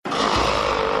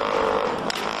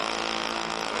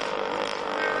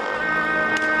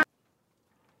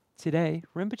Today,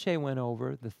 Rinpoche went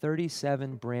over the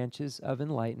 37 branches of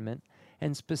enlightenment,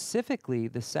 and specifically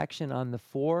the section on the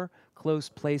 4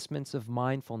 close placements of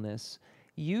mindfulness,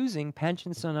 using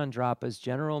Panchen Sonandrapa's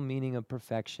general meaning of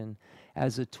perfection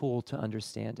as a tool to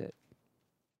understand it.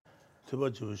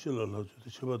 Dans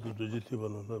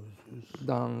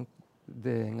the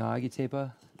Ngagi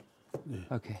Tepa?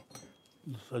 Okay.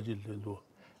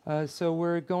 So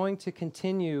we're going to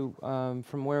continue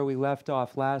from where we left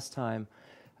off last time,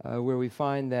 where we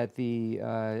find that the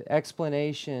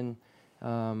explanation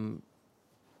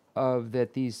of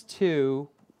that these two,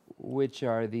 which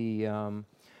are the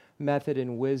method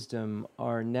and wisdom,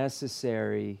 are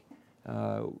necessary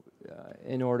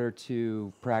in order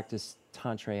to practice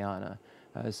Tantrayana.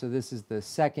 So this is the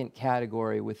second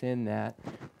category within that,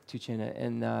 Tuchina,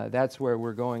 and that's where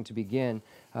we're going to begin.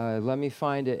 Let me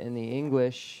find it in the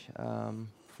English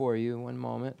for you, one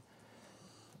moment,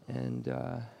 and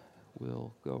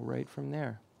we'll go right from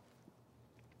there.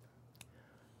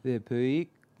 The Puik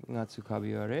Ngatsu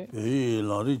Kabiore.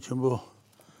 Lari Chenmo,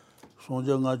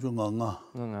 Sonja Ngaju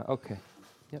Nganga. Okay.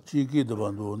 Yep. Chiki the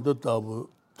Bandu, the Tabu,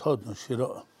 Totna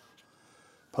Shira,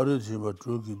 Parisiba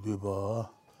Drugi Duba,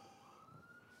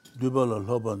 Dubala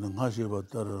Loban and Hashiba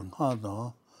Taran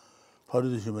Hana,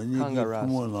 Parisiba Niki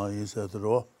Kumula is at the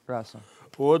raw.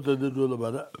 What did they do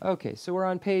about that? Okay, so we're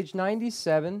on page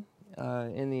 97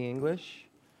 in the English.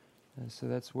 So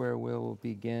that's where we'll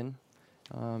begin.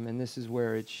 And this is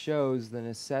where it shows the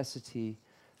necessity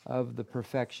of the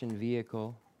perfection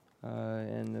vehicle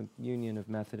and the union of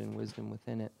method and wisdom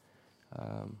within it,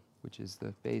 which is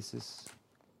the basis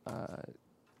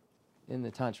in the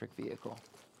tantric vehicle.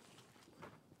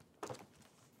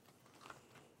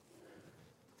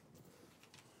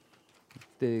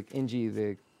 The Inji,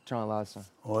 the Tranlasa.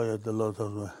 Oh, yeah, the lot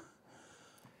of the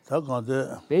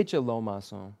Becha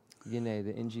Lomason, Yine,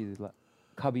 the Inji, the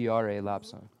Kabiare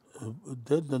Lapson.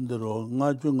 Dead than the road,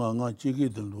 Ngajunga,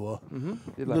 Chiki, the Lua.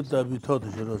 Let that be taught the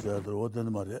Shiros at the water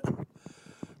and Maria.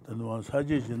 Then one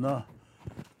Sajina,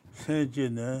 Saint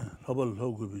Jane, Hubble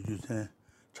Logo, which you say,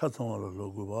 Chatham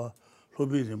Logo,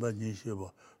 Lobby in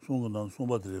Banishiba, Sungan,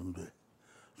 Sumba Dreamde,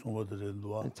 Sumba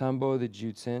Dreamdua. Tambo, the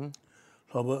Jutsin.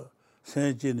 Hubble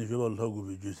Saint Jane, Hubble Logo,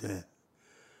 which you say.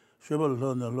 Shubble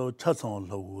Low Chatham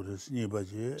Logo is nearby.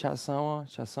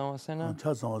 Chasawa Sena?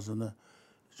 Chatham was in a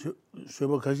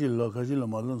Shubakashi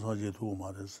Malon Saji 2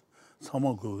 Maris,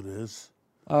 Sama Gugres.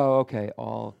 Oh, okay,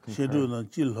 all She do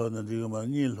not chill her and Digama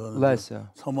Nil her. Lesser.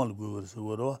 Samal Gugres,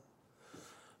 what?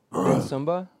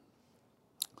 Sumba?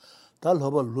 Tal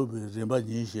Hubble Lubi, Rimba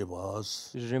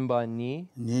Nishebas. Rimba Ni?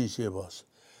 Nishebas.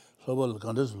 Hubble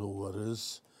Candes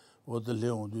Lugares, what the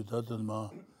Leon do that and ma.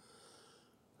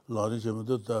 Lari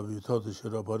Chemata, we thought the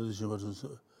Shira Paris.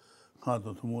 Oh,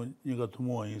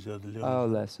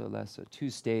 lesso. 2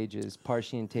 stages,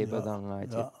 Parshin Tepa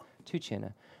Dangai,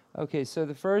 Tuchina. Okay, so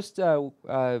the first, so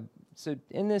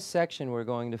in this section we're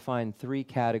going to find 3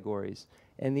 categories.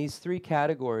 And these 3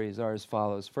 categories are as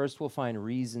follows. First, we'll find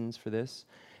reasons for this.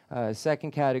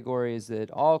 Second category is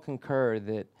that all concur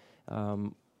that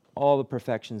all the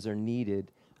perfections are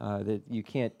needed, that you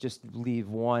can't just leave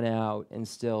one out and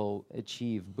still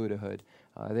achieve Buddhahood.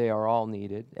 They are all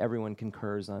needed. Everyone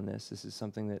concurs on this. This is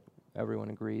something that everyone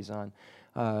agrees on.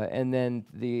 And then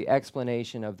the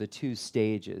explanation of the 2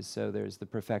 stages. So there's the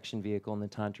perfection vehicle and the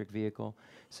tantric vehicle.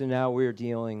 So now we're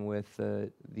dealing with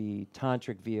the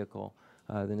tantric vehicle,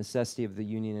 the necessity of the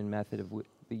union and method of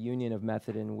the union of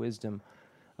method and wisdom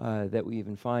that we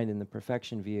even find in the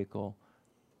perfection vehicle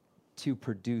to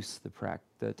produce the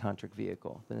tantric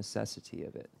vehicle, the necessity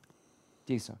of it.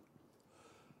 Disa.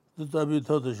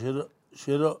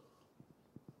 Shira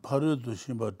Parudu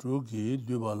Shimba Drugi,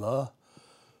 Dubala,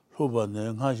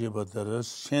 Hubane, Hashibatara,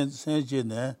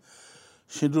 Saint-Jene,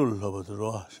 Shindul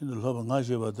Lobatro, Shindul Loba,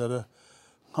 Hashibatara,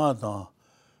 Hata,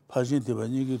 Pashintiba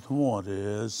Niki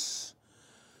Tumores,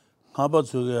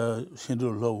 Habatuga,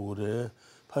 Shindul Logure,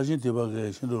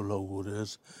 Pashintiba, Shindul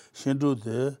Logures, Shindu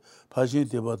de,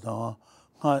 Pashintiba,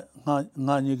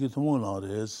 Niki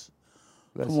Tumores,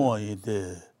 Tumoy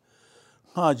de.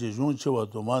 Haji Junchiwa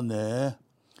Domane,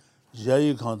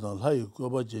 Jai Kantan, Lai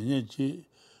Goba Jenji,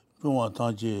 Juma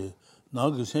Tanji,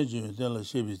 Nagi Senji, Della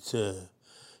Shibitse,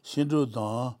 Shindu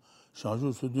Dan,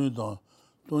 Shanshu Sudun Dan,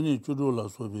 Tony Judula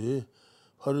Sobi,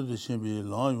 Haridu Shimbi,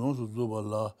 Lan Yonsu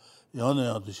Zubala,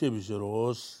 Yana to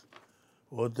Shibiros,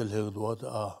 what the heck, what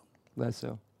are. That's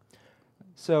so.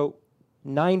 So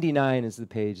 99 is the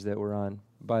page that we're on,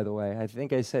 by the way. I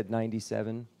think I said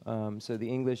 97, so the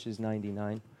English is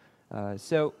 99.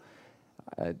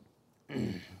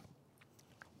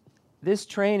 This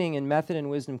training in method and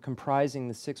wisdom comprising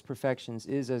the 6 perfections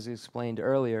is, as explained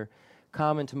earlier,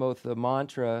 common to both the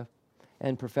mantra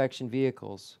and perfection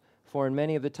vehicles. For in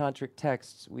many of the tantric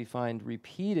texts, we find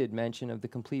repeated mention of the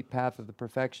complete path of the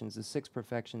perfections, the 6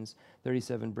 perfections,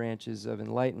 37 branches of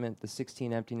enlightenment, the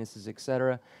 16 emptinesses,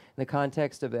 etc., in the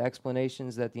context of the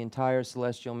explanations that the entire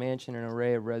celestial mansion and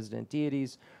array of resident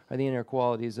deities are the inner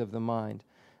qualities of the mind,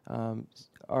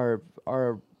 are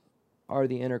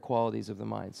the inner qualities of the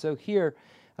mind. So here,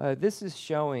 this is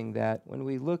showing that when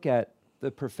we look at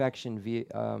the perfection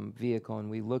vehicle and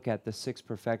we look at the 6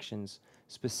 perfections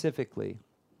specifically,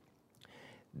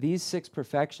 these 6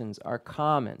 perfections are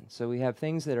common. So we have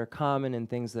things that are common and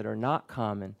things that are not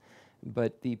common,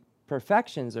 but the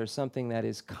perfections are something that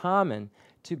is common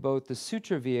to both the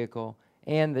sutra vehicle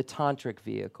and the tantric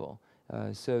vehicle.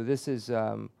 So this is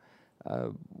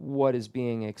what is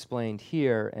being explained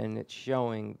here, and it's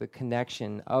showing the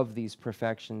connection of these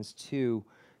perfections to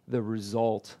the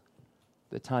result,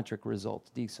 the tantric result.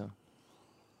 Dikso.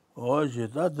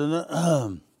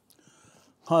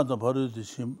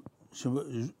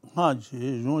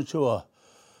 하지 용치와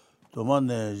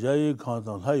도만네 자이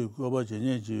칸당 하이 고바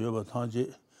제년지 여바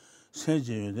탕지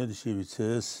세제연의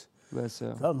시비체스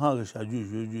그래서 당하게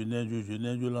샤주주주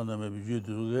내주란다메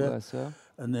비주두게 그래서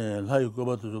네 하이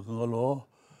고바도 그걸로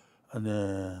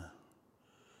네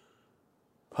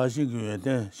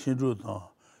파신교회의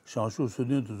신주다 샤수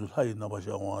수련도 하이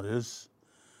나바샤와레스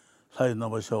하이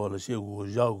나바샤와라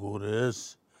시고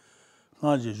야고레스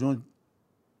하지 용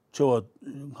저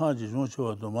하지 좀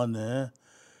저도 만네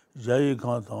자이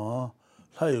칸당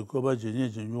하이 고바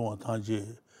제년지 용어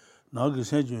탕지 나게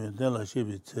세주에 될라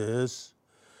시비체스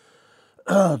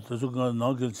도저가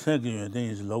나게 세계에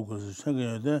대해서 로고스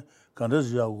세계에 대해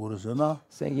간다지 하고 그러잖아.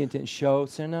 생긴ten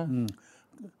쇼스나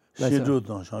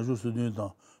시주도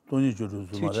샤주스도 돈이 주도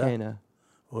말이야.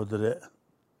 어드레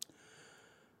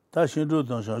다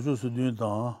시주도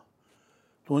샤주스도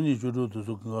돈이 주도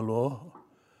그걸로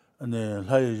네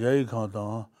하이 자이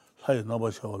칸당 하이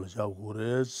나바샤올 자고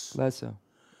그랬어. 맞아.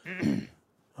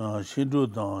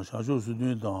 시주도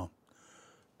샤주스도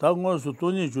당원수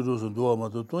돈이 주로서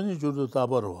누워마도 돈이 주로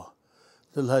따버려.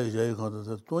 들하이 자이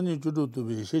가서 돈이 주로도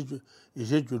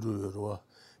이세 주로요.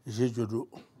 이세 주로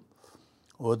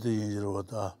어디 인지로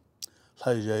왔다.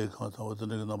 하이 자이 가서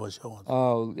어디는 나바샤와.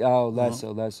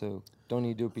 레소.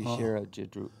 돈이 두비 쉐라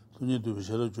제주. 돈이 두비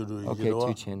쉐라 주로 오케이,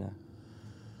 투체나.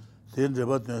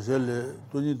 된저바든셀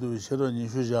돈이 두비 쉐라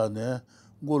니슈자네.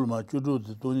 골마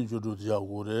주로도 돈이 주로도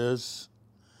자고 그랬어.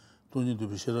 돈이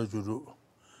두비 쉐라 주로.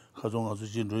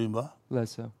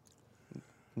 Leso.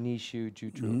 Nishu,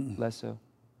 Jutru, Leso,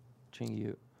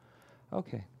 Chingyu.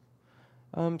 Okay.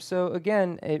 So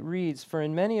again, it reads, for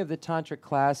in many of the Tantric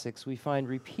classics, we find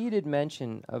repeated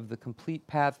mention of the complete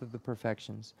path of the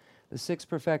perfections, the 6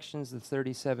 perfections, the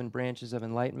 37 branches of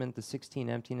enlightenment, the 16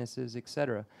 emptinesses,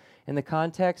 etc., in the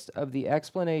context of the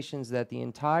explanations that the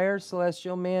entire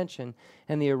celestial mansion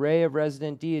and the array of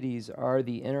resident deities are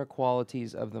the inner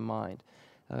qualities of the mind.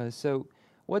 So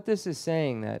what this is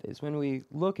saying that is when we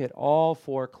look at all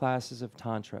 4 classes of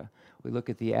Tantra, we look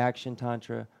at the action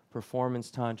Tantra,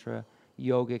 performance Tantra,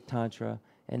 yogic Tantra,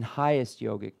 and highest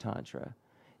yogic Tantra,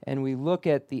 and we look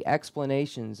at the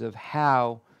explanations of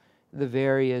how the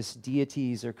various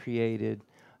deities are created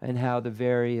and how the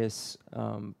various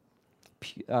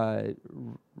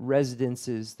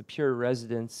residences, the pure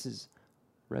residencies,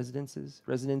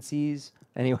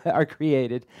 anyway, are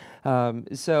created.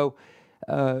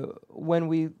 When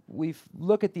we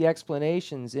look at the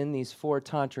explanations in these 4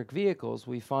 tantric vehicles,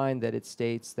 we find that it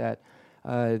states that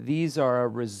these are a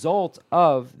result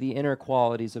of the inner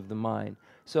qualities of the mind.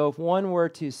 So if one were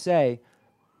to say,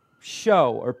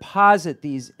 show or posit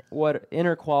these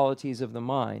inner qualities of the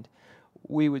mind,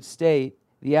 we would state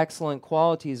the excellent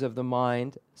qualities of the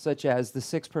mind, such as the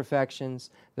 6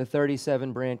 perfections, the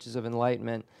 37 branches of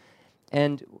enlightenment.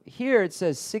 And here it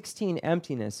says 16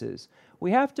 emptinesses.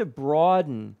 We have to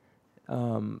broaden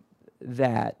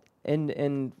that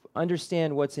and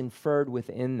understand what's inferred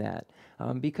within that.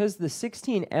 Because the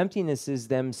 16 emptinesses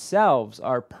themselves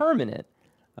are permanent,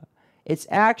 it's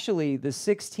actually the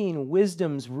 16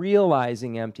 wisdoms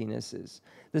realizing emptinesses,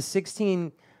 the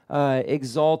 16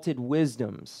 exalted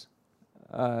wisdoms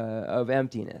of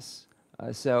emptiness.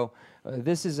 So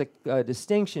this is a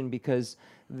distinction because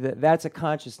that's a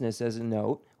consciousness as a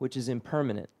note, which is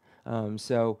impermanent.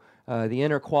 So the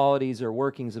inner qualities or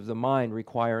workings of the mind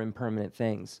require impermanent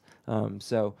things.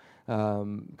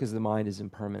 Because the mind is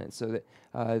impermanent. So that,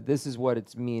 this is what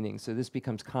it's meaning. So this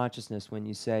becomes consciousness when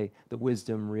you say the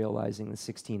wisdom realizing the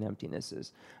 16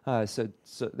 emptinesses. So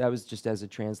that was just as a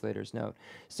translator's note.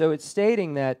 So it's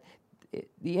stating that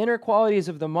the inner qualities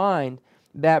of the mind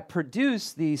that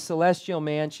produce the celestial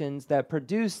mansions, that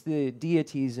produce the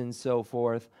deities and so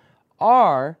forth,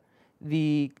 are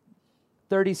the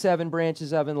 37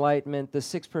 branches of enlightenment, the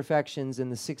 6 perfections, and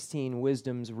the 16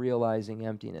 wisdoms realizing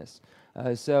emptiness.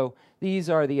 So these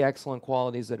are the excellent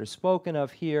qualities that are spoken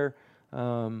of here.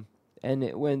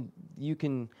 When you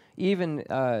can, even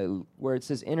where it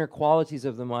says inner qualities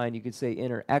of the mind, you could say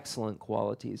inner excellent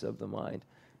qualities of the mind.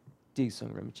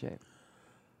 Disung Rinpoche.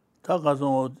 다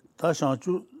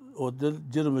상주 어들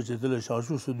지르면서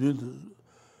상주 수준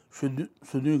그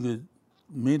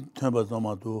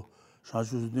민템바자마도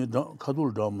상주 수준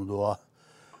카돌 담도와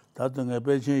다등의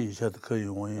배치 이셔도 거의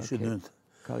원인 수준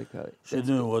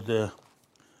수준 어데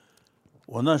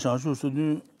원나 상주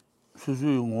수준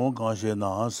원 강세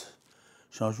나스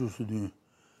상주 수준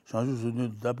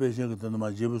다 배치 같은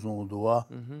마 제부송도와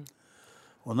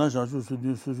원나 상주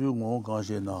수준 원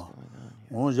강세 나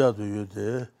원자도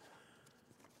요데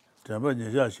Tenzin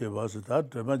Nyesha Sheba Sita,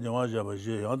 Tenzin Nyesha Sheba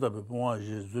She, Yang Tabi Pongwa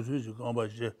She, Zutsu Chi Kamba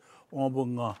She, Wangpo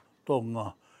Nga, Tok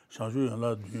Nga, Shangshu Yang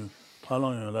La Dun,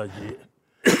 Palang Yang La Ji,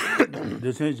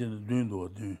 Desen Chin Dun Do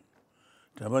Dun.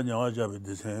 Tenzin Nyesha Sheba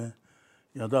Desen,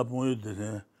 Yang Tabi Pongwa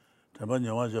Desen, Tenzin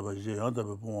Nyesha Sheba She, Yang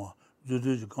Tabi Pongwa,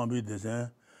 Zutsu Chi Kamba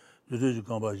Desen, Zutsu Chi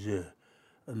Kamba She,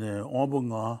 Wangpo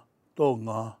Nga, Tok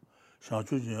Nga,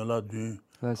 Shangshu Yang La Dun,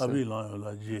 Pabi Lang Yang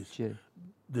La Ji,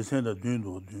 Desen Da Dun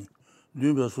Do Dun.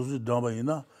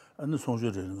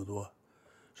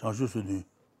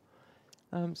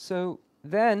 So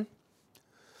then,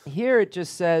 here it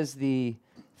just says the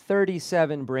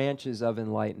 37 branches of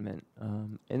enlightenment.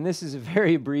 And this is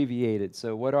very abbreviated.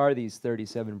 So what are these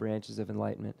 37 branches of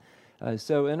enlightenment?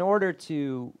 So in order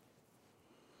to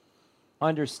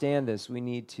understand this, we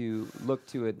need to look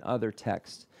to another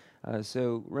text.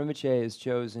 So Rinpoche has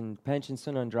chosen Panchen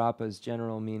Sunandrapa's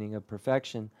general meaning of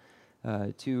perfection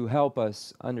to help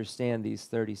us understand these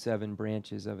 37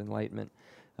 branches of enlightenment.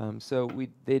 So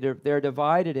they're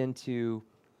divided into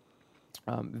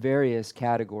various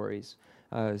categories.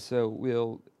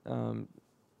 So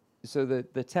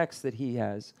the text that he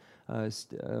has,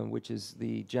 which is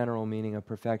the general meaning of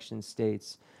perfection,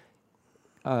 states,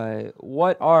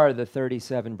 what are the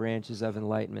 37 branches of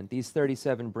enlightenment? These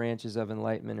 37 branches of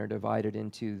enlightenment are divided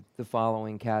into the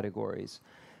following categories.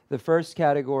 The first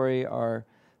category are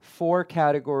 4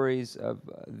 categories of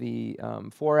the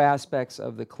 4 aspects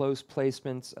of the close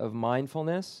placements of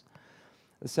mindfulness.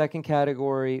 The second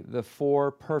category, the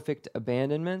 4 perfect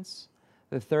abandonments.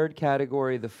 The third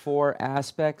category, the 4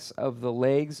 aspects of the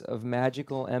legs of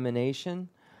magical emanation.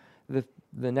 The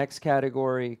next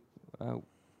category, 1,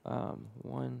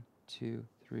 2,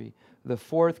 3. The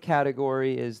fourth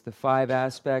category is the 5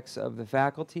 aspects of the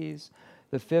faculties.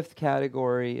 The fifth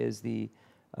category is the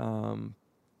 5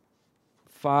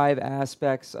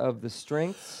 aspects of the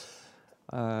strengths.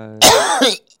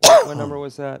 What number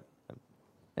was that?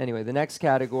 Anyway, the next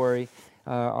category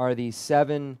are the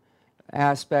 7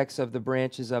 aspects of the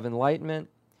branches of enlightenment.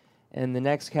 And the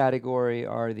next category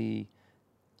are the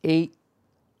 8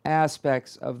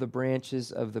 aspects of the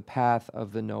branches of the path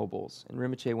of the nobles. And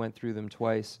Rinpoche went through them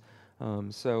twice.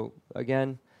 So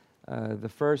again, the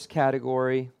first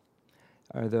category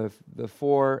are the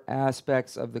 4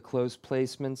 aspects of the close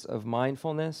placements of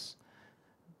mindfulness,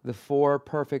 the 4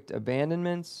 perfect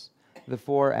abandonments, the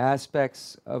 4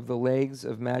 aspects of the legs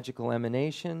of magical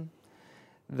emanation,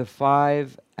 the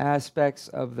 5 aspects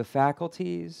of the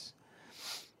faculties,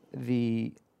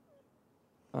 the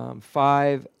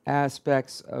 5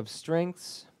 aspects of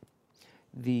strengths,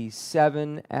 the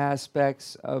 7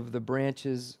 aspects of the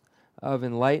branches of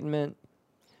enlightenment,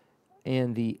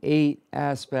 and the 8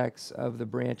 aspects of the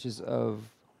branches of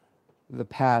the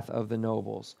path of the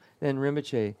nobles. Then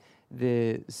Rinpoche,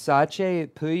 the Sache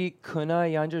Pui Kuna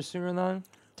Yanjar Suranan,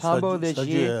 Tambo de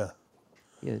Ji. Yeah,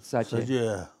 Sache.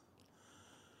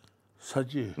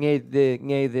 Sache.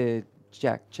 Ngay the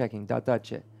checking,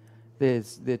 che.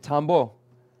 The Tambo,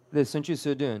 the Sunchu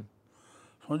Sudun.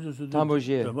 Tambo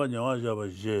Ji.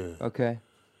 Okay.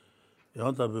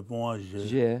 Yang Tabi Pongwa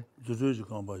Ji. Zutsu Chi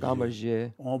Kamba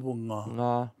Ji, Wangpo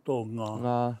Nga, Tok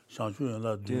Nga, Shangshu Yang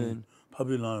La Dun,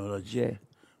 Pabi Lang Yang La Ji.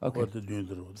 Okay. Dun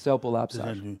Selpo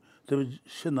Lobsang. Tabi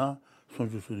Shina,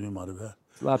 Sunchu Sudun Marbe.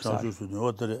 Lobsang. Shangshu Sudun,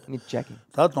 Otere. Need checking.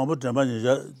 Ta Tongpo Tenpa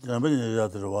Nyesha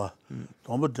Terwa.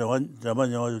 Tongpo Tenpa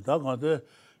Nyesha, Ta Kante,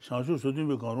 Shangshu Sudun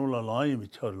Bi Kangrung La Lang Yin Bi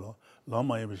Chao Lo, Lang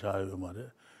Ma Yin Bi Sha Yo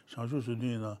Mare. Shangshu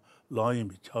Sudun Na Lang Yin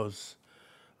Bi Chao Si,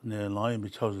 Lang Yin Bi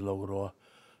Chao Si La Gurwa.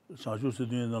 Shangshu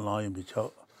Sudun Na Lang Yin Bi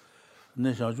Chao.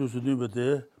 Ne Shangshu Sudun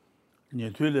Bate, Nye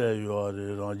Tui La Yuwa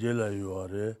Re, Rangje La Yuwa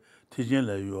Re, Tijin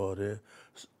La Yuwa Re,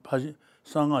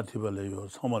 상아 티발레요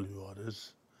참말요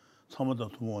그래서 참마다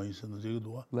도모 있는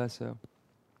저기도 Less so.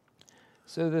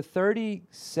 So the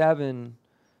 37,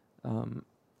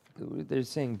 they're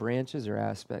saying branches or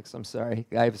aspects. I'm sorry,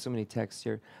 I have so many texts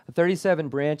here. The 37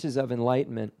 branches of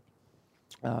enlightenment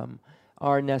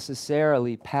are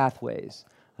necessarily pathways.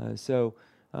 So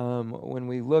when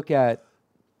we look at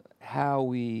how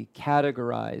we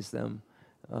categorize them,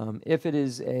 if it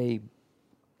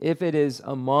is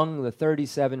among the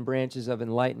 37 branches of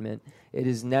enlightenment, it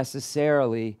is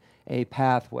necessarily a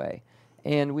pathway.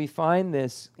 And we find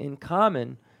this in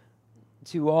common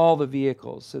to all the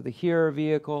vehicles. So the hearer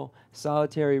vehicle,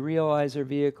 solitary realizer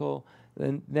vehicle,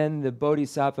 then the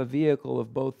bodhisattva vehicle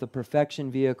of both the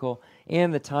perfection vehicle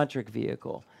and the tantric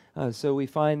vehicle. So we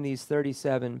find these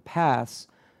 37 paths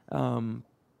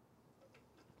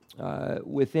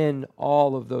within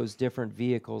all of those different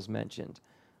vehicles mentioned,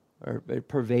 or it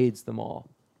pervades them all.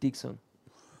 Diksun.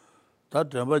 다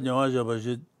담바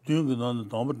냐와자바시 둥그는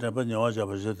담바 담바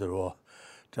냐와자바시더로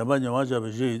담바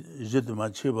냐와자바시 이제도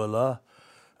마치발라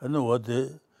어느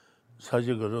어디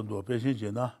사직으로도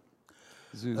배신지나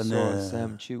Zuso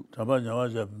Sam Chu. 담바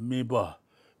냐와자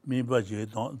미바지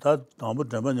다 담바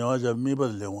담바 냐와자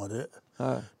미바를 내용하래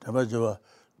담바 저와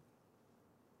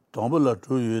담바라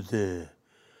주유대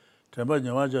담바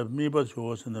냐와자 미바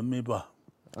주어서는 미바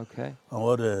Okay.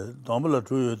 어래 담바라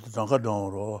주유대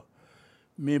장가정으로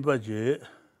미바지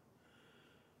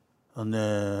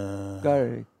안에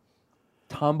Gar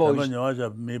Tombo 담바 냐와자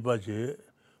미바지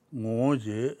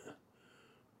ngōje,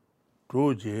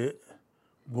 droje,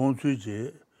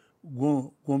 gōnsuje,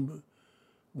 gōmbi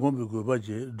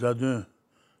gōbaje, dradun,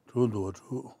 drodo,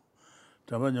 dro.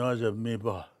 Tamba nyawaja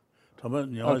meba. Tamba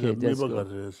nyawaja meba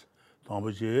gares.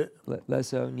 Tamba je.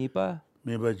 Leso Nipa.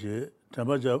 Meba je.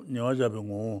 Tamba nyawaja be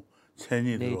ngō,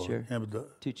 tseni dro. Nature.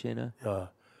 Tuchena.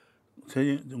 Ya.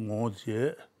 Tseni ngō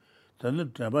je. Tanda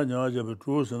tamba nyawaja be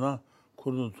drosana,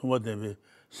 kurdu tsumba debe,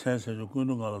 sensen jo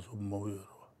kundu ngala sobu mabuyo.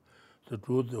 The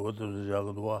truth what the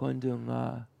Jagadwa.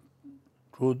 Kondunga.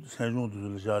 Truth Sanjung to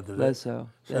the Jade. Leso.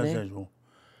 Sanjung.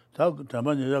 Talk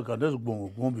Tamanya Gadas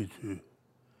Gombi too.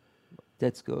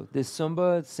 Let's go. This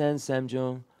Sumba, San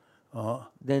Samjong.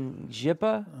 Then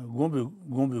Jipa?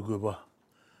 Gombi Goba.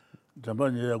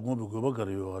 Tamanya Gombi Goba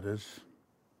Garioades.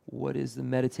 What is the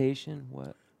meditation?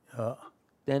 What? Yeah.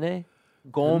 Dene?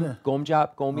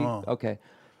 Gomjap, Gombi? Okay.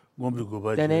 Gombi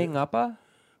Goba. Dene Ngapa?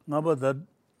 Ngapa that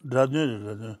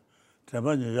Dradun.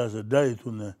 Tamanya has a diet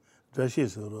on the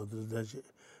dashes or the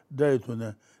diet on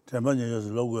the Tamanya has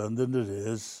a logo and then there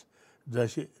is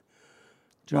dashi.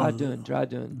 Dradun.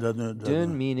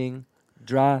 Dun meaning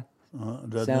dra.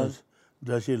 Sound.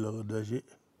 Dashi logo dashi.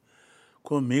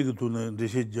 Come make to the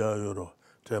Deshija Euro.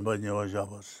 Tamanya was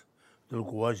Javas. The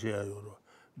Kuwashi Euro.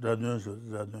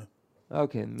 Dradun.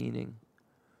 Okay, meaning.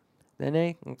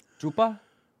 Then Drupa?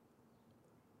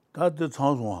 That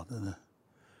sounds one.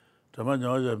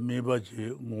 Tamanya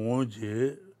Mibaji,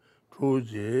 Ngōje,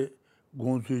 Troje,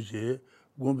 Gonsuje,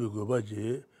 Gombi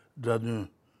Gobaji, Dradun,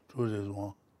 Troje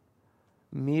one.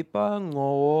 Mipa,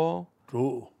 Ngō,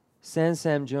 Tro, San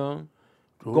Samjong,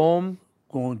 Gom,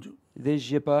 the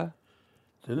Jipa,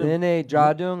 then a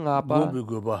Dradun Ngapa, Gombi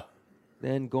Goba,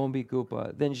 then Gombi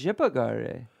Gupa, then Jipa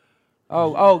Gare.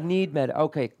 Oh, need med.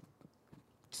 Okay,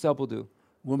 supple do.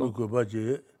 Gombi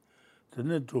Gobaji,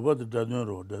 then it Troba the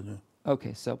Dradun.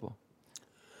 Okay, supple.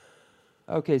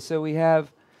 Okay, so we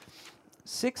have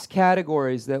 6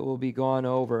 categories that will be gone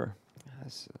over.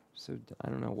 So I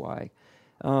don't know why.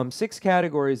 6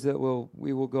 categories that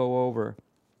we will go over.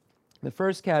 The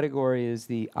first category is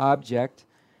the object.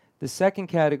 The second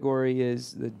category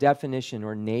is the definition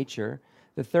or nature.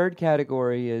 The third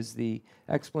category is the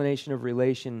explanation of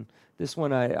relation. This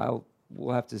one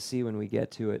we'll have to see when we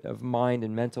get to it, of mind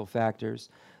and mental factors.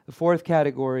 The fourth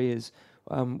category is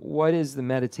what is the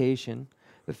meditation?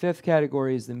 The fifth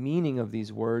category is the meaning of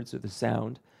these words or the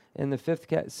sound. And the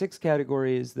sixth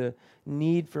category is the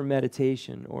need for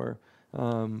meditation or,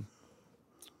 the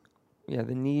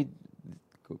need,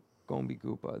 Gombi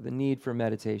Gupa, the need for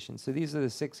meditation. So these are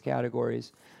the 6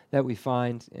 categories that we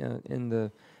find in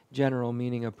the general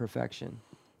meaning of perfection.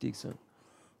 Diksun.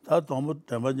 Mipa.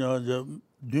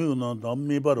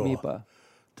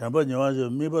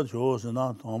 Mipa chose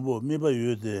not Tombo, Mipa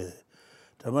Yude.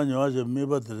 Tamanya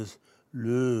Mipa is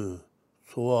Le,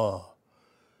 Soa,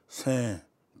 Saint,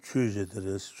 choose it,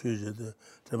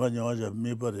 Tamanya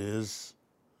Mipa is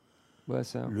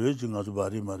Lurging out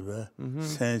body marbe,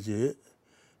 Saint J,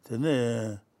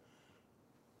 then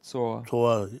Soa,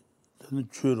 then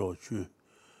Churo, Chu,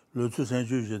 Lutu Saint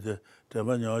Juge,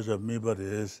 Tamanya Mipa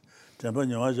is,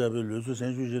 Tamanya Lutu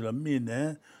Saint Juge,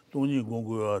 Mine, 동니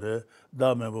공부하래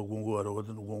다음에 뭐 공부하러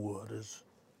어떤 공부하래서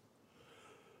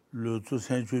르츠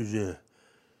생주제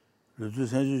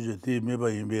티 메바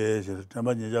임베서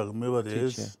담반이자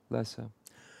메바데스 Less so.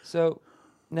 So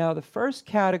now the first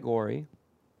category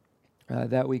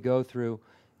that we go through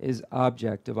is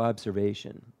object of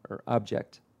observation, or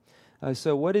object.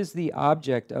 So what is the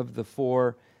object of the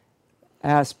four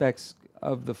aspects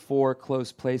of the four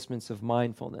close placements of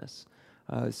mindfulness?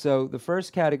 So the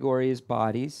first category is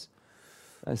bodies,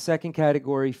 second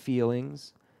category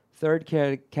feelings, third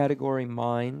category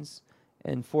minds,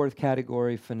 and fourth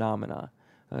category phenomena.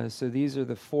 So these are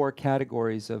the four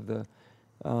categories of the,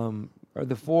 or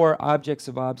the four objects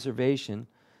of observation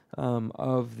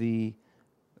of the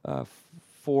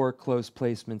four close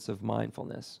placements of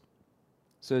mindfulness.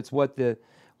 So it's what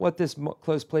this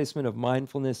close placement of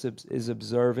mindfulness is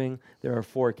observing. There are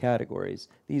four categories.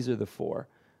 These are the four.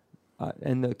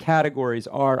 And the categories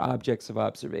are objects of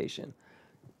observation.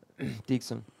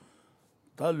 Dixon.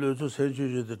 다 르츠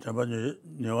생주제의 담반이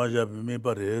녀와자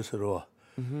메바레스로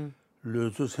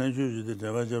르츠 생주제의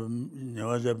담반자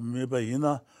녀와자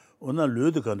메바이나 오나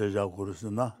르드 간데자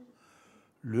고르스나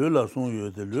르라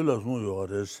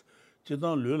송요레스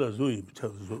지단 르라 조이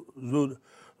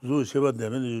조 셰바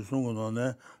데멘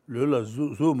송고노네 르라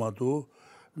조마도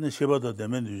네 셰바다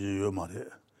데멘 유요 말에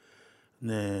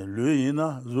네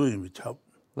르이나 조이 미차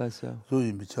Lesso.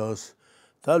 조이 미차스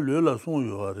다 르라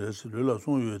송요레스 르라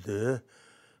송요데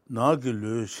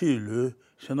나길르 시르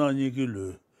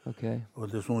신나니길르 Okay.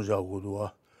 어디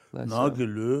송자고도와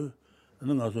나길르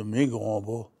능가서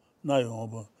메고보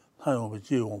나요보 타요보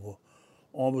지요보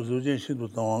어부 조진 신도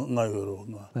당 나요로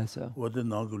Lesso. 어디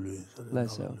나길르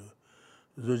Lesso.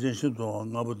 조진 신도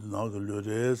나보다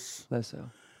나길르레스 Lesso.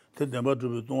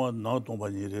 대대마도 동안 나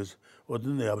동반이레스 어디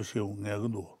내야버시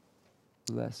응애고도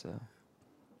Lesso.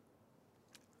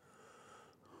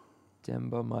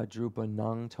 Demba Madrupa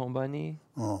Nang Tombani.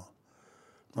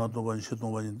 나 동반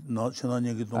시동반이 나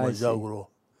신나니기 동반자고로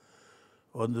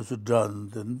어디서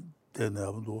잔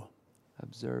되네도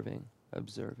Observing.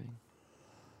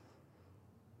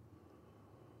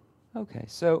 Okay,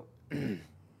 so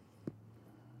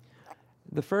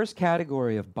the first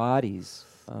category of bodies,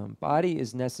 body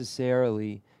is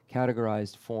necessarily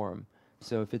categorized form.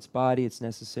 So if it's body, it's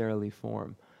necessarily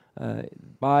form.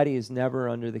 Body is never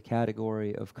under the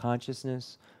category of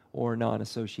consciousness or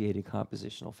non-associated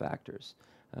compositional factors.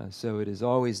 So it is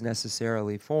always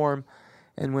necessarily form.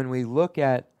 And when we look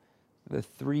at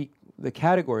the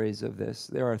categories of this,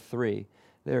 there are three.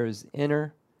 There is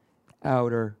inner,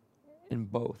 outer,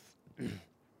 and both.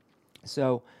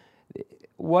 So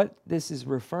what this is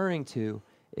referring to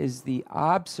is the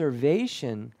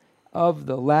observation of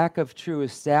the lack of true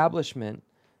establishment,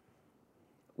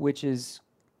 which is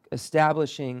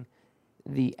establishing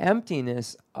the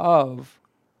emptiness of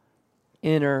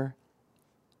inner,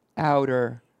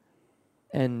 outer,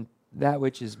 and that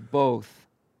which is both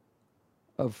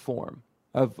of form,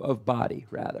 of body,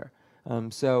 rather.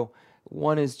 So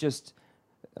one is just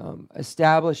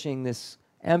establishing this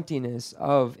emptiness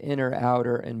of inner,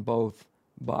 outer, and both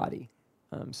body.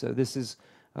 So this is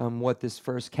what this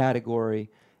first category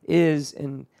is,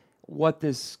 and what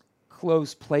this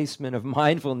close placement of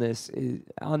mindfulness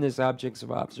on this objects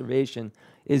of observation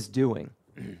is doing.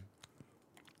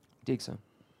 Dixon.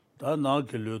 다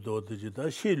나길려도 어디지 다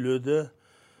실려도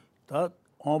다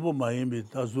아무 마음이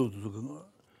다 주주가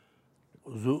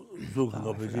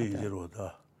버지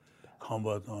이제로다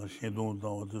칸바다 신동다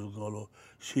어디서 가로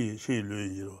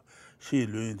시르이로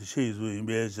시르인데 시주인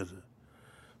베지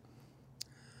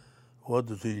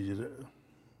어디서 이제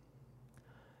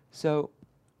So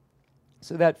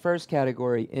that first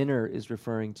category, inner, is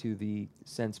referring to the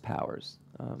sense powers,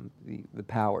 the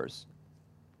powers.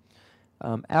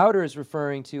 Outer is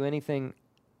referring to anything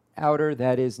outer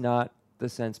that is not the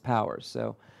sense powers.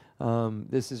 So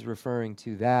this is referring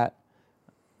to that.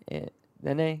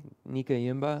 Nene, Nika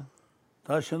Yimba?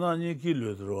 다 신나니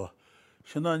길려들어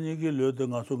신나니 길려도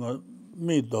가서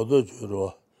미도도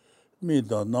주로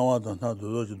미도 나와도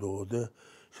나도 주도데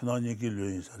신나니 길려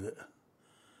인사래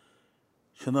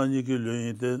신나니 길려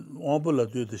인데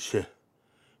원불라도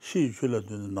시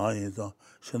줄라도 나인자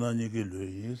신나니 길려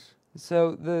인스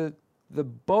So the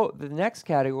next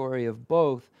category of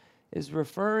both is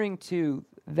referring to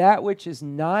that which is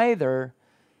neither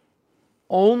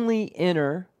only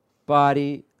inner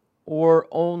body or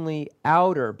only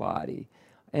outer body,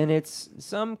 and it's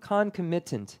some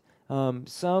concomitant,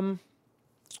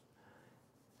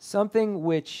 something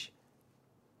which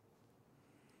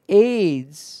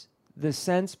aids the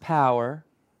sense power,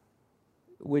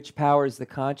 which powers the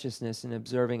consciousness in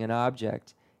observing an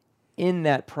object, in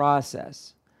that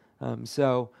process.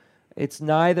 So it's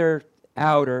neither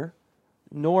outer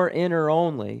nor inner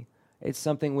only. It's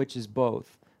something which is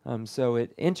both. So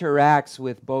it interacts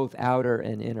with both outer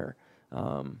and inner.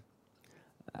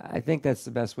 I think that's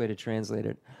the best way to translate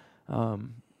it.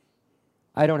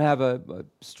 I don't have a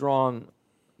strong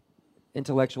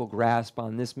intellectual grasp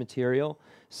on this material,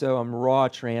 so I'm raw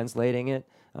translating it.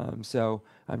 So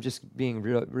I'm just being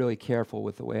really careful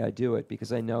with the way I do it,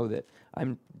 because I know that I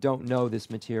don't know this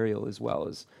material as well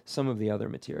as some of the other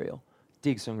material.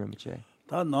 Digsung Rinpoche.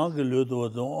 다 나게 려도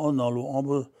언나로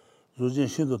아무 조진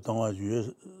신도 당화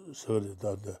주에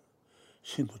서리다데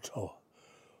신도 차와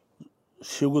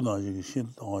시고 나지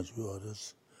신도 당화 주에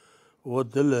알았어.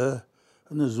 어들래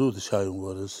네 조도 샤용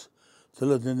알았어.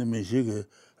 들라데네 메시게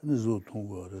네 조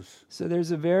통고 알았어. So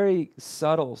there's a very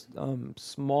subtle,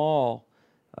 small,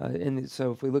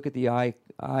 so if we look at the eye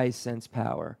sense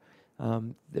power,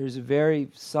 there's a very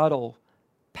subtle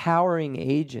powering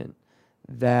agent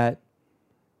that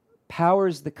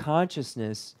powers the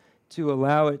consciousness to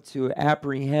allow it to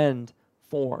apprehend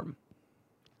form.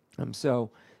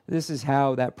 So this is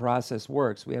how that process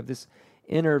works. We have this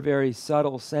inner, very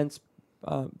subtle sense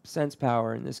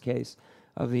power, in this case,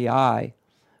 of the eye,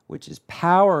 which is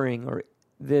powering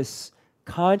this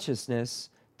consciousness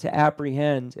to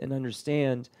apprehend and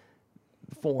understand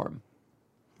form.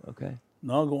 Okay.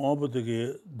 나고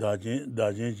아버지게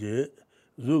다진지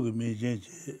zugu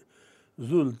미진지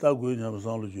zul 따고냐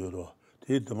무상로 줘로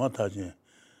대드마 타진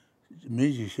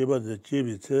미지 쉐바데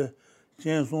제비체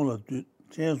젠송라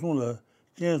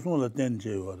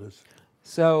된제 와르스.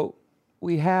 So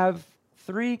we have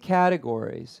three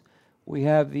categories. We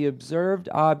have the observed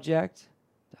object.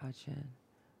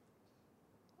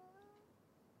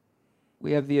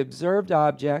 We have the observed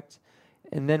object,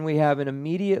 and then we have an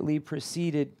immediately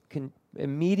preceding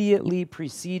immediately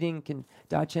preceding condition.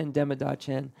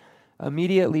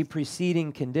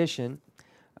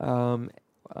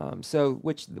 So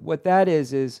what that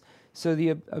is so the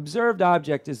observed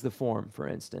object is the form, for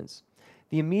instance.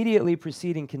 The immediately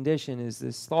preceding condition is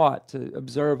this thought to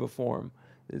observe a form,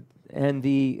 and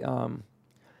the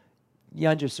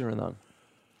Yanjasuranang.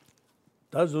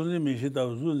 다존이 미시다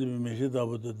우즈리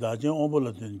미시다부터 다진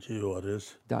오벌라든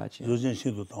지요레스. 다진. 조진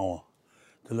신도 당와.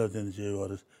 들라든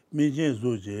지요레스. 미진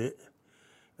조제.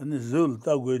 아니 줄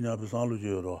따고냐 비상로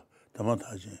지요로.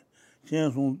 담아타진.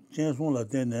 젠송라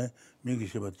된네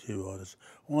미기시바 지요레스.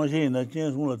 원신나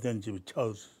젠송라 된 집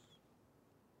차스.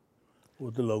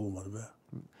 어들라고 말봐.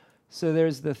 So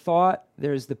there's the thought,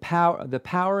 there's the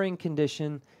powering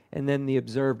condition, and then the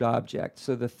observed object.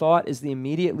 So the thought is the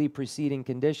immediately preceding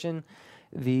condition.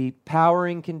 The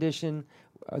powering condition,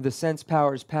 the sense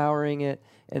power is powering it,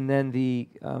 and then the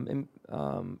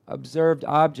observed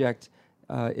object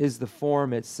is the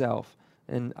form itself.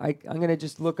 And I'm going to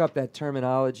just look up that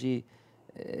terminology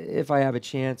if I have a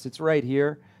chance. It's right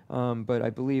here, but I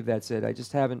believe that's it. I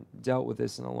just haven't dealt with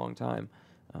this in a long time.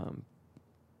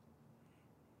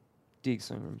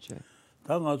 Digsung Rinpoche.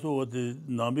 당아서 어디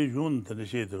남비 윤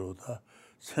들으시더라다.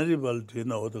 세리발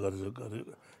되나 어디 가서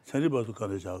세리발도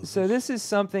가르쳐. So this is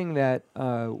something that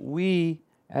we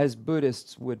as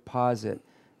Buddhists would posit.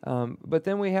 But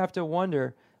then we have to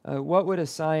wonder, what would a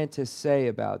scientist say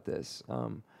about this?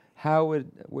 How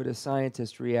would a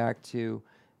scientist react to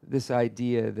this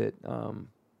idea that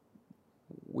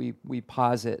we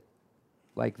posit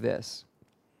like this?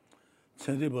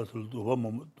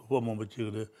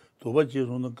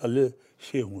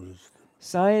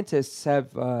 Scientists have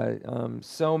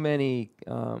so many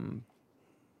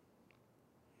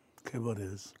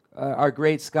are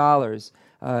great scholars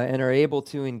and are able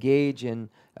to engage in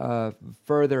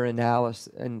further analysis,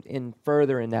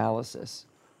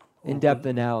 in-depth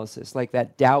analysis, like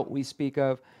that doubt we speak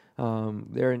of.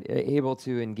 They're able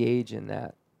to engage in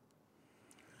that.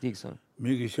 Digsung.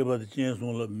 미기 쉐바드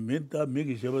젠송라 메다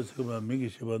미기 쉐바 스마 미기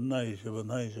쉐바 나이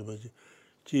쉐바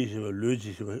지 쉐바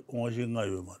르지 쉐바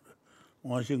원싱가요 말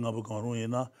원싱가부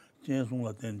강롱이나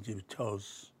젠송라 된지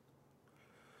차우스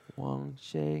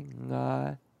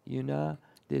원싱가 유나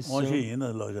this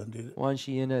원싱이나 라잔데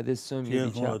원싱이나 this sum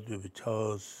젠송라 되비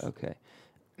차우스. Okay.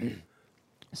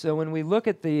 So when we look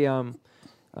at the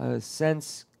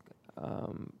sense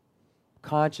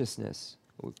consciousness,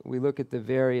 we look at the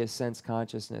various sense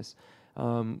consciousness.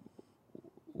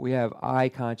 We have eye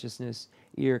consciousness,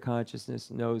 ear consciousness,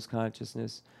 nose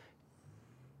consciousness,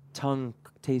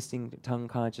 tasting tongue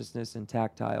consciousness, and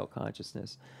tactile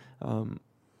consciousness.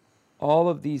 All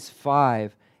of these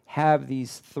five have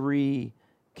these three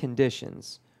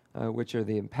conditions, which are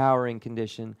the empowering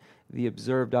condition, the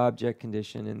observed object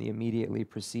condition, and the immediately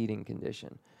preceding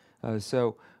condition.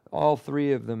 So all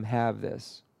three of them have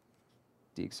this.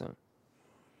 Diksun.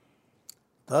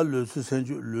 다 르스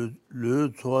센주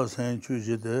르 초아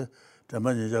센주지데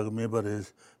담만이자가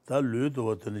메바레스 다 르도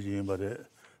어떤 지인 바래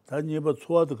다 니바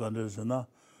초아도 간데스나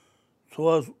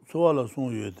초아라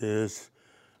송유데스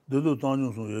드도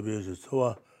당중 송유베스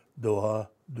초아 도하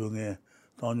동에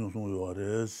당중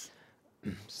송유아레스.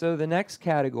 So the next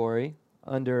category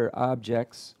under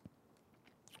objects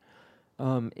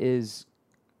is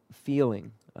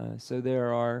feeling. So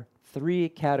there are 3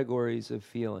 categories of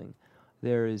feeling.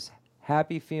 There is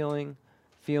happy feeling,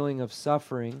 feeling of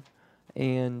suffering,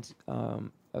 and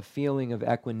a feeling of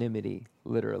equanimity,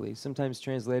 literally. Sometimes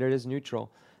translated as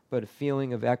neutral, but a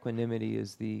feeling of equanimity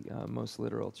is the most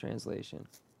literal translation.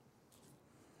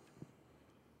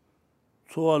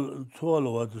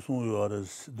 초아로 와도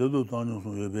송유아레스 드도 당중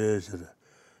송유베스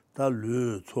다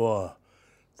르 초아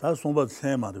다 송바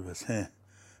세마르베 세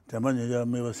담만이자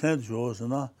메바 세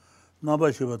조스나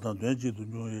나바시바탄 된지도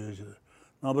뉴예스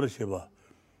나바시바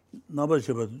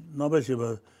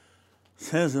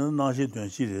센스는 나시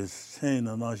된시레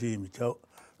센은 나시 미쳐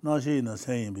나시는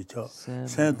센이 미쳐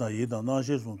센다 이다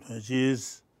나시 송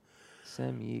된시스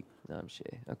Sem namshe.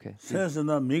 Okay.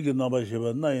 센스는 미기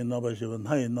나바시바 나이 나바시바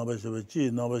나이 나바시바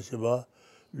지 나바시바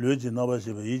르지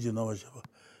나바시바 이지 나바시바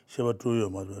시바 주요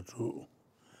말아 주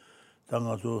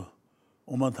당가서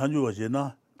오만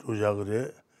탄주와지나 주자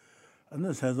그래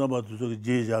안에 센서바도 저기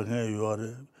제자해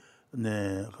요아래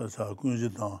네 그래서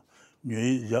군지당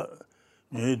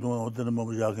뇌 동 어떤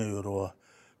뭐 자게 요로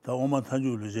다 오만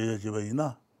탄주를 제자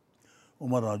집이나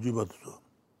오만 아주바도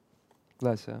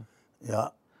Bless.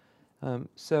 야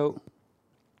So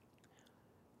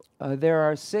there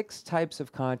are 6 types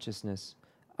of consciousness: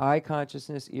 eye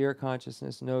consciousness, ear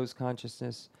consciousness, nose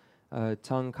consciousness,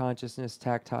 tongue consciousness,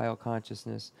 tactile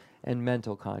consciousness, and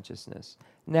mental consciousness.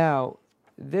 Now,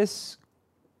 this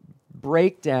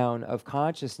breakdown of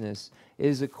consciousness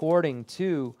is according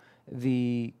to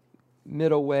the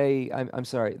middle way,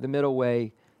 the middle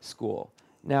way school.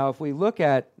 Now, if we look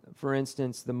at, for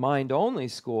instance, the mind-only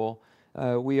school,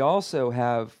 we also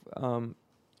have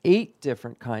 8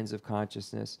 different kinds of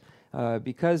consciousness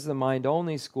because the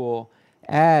mind-only school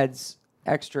adds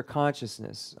extra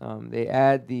consciousness. They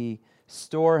add the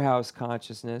storehouse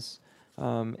consciousness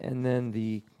and then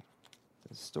the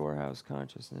storehouse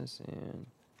consciousness and,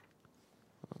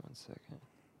 hold on 1 second.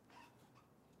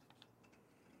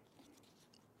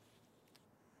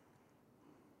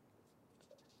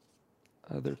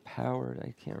 Other powered,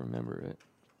 I can't remember it.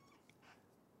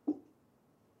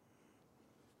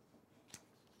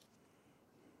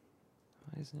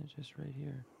 Why isn't it just right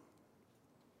here?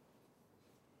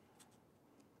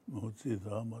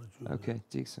 Okay,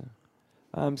 decent.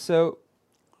 So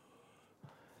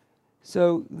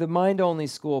the mind-only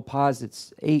school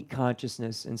posits 8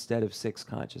 consciousness instead of 6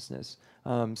 consciousness.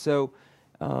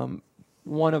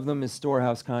 One of them is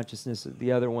storehouse consciousness.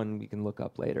 The other one we can look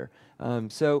up later.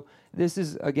 So this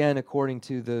is, again, according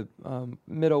to the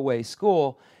middle way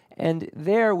school. And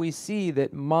there we see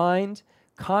that mind,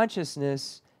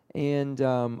 consciousness, and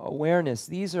awareness,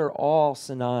 these are all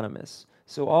synonymous.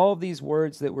 So all of these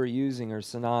words that we're using are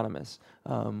synonymous.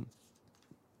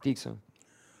 Diksun.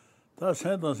 다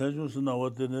생단 생중스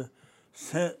나왔더니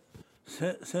생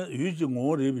유지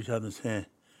모리 비차는 생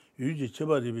유지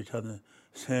제바리 비차는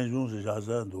생중스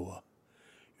자산도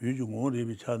유지 모리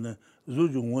비차는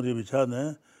주주 모리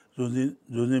비차는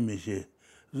존재 미시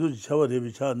주지 차바리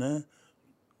비차는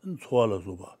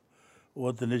초알아서 봐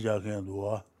어떤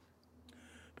자간도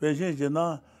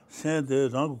배신이나 생대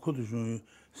랑 코드 중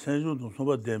생중도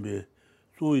소바 댐베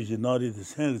주의지 나리의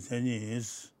생생이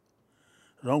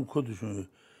랑 코드 중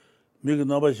미그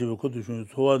나바시브 코드 중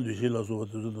소환 뒤실라서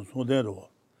어떤 손대로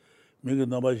미그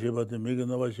나바시바데 미그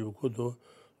나바시브 코드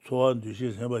소환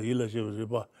뒤실 세바 일라시브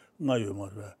봐 나요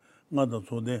말아 나도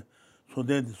손대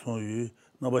손유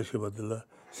나바시바들라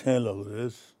생라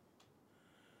그래스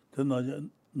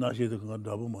나시도 그건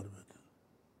답을 말아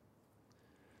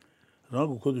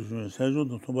라고 코드 중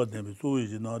생존도 소바데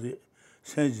소위지 나리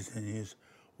생지생이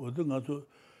어떤 가서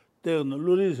때는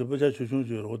루리스 버자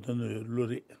추중주로 어떤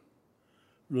루리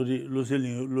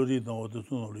나 어떤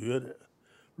손으로 요래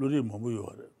루리 뭐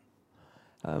요래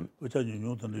버자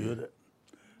뉴턴 요래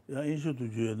야 인슈도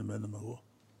주에는 맨나고.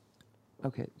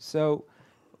 Okay, so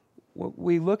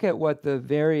we look at what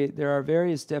there are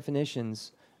various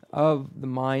definitions of the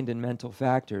mind and mental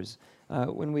factors.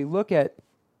 When we look at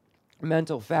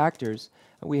mental factors,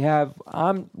 we have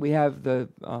the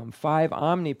 5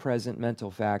 omnipresent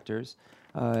mental factors,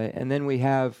 and then we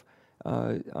have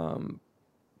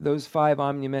those 5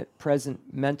 omnipresent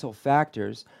mental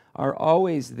factors are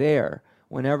always there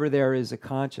whenever there is a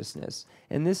consciousness.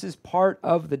 And this is part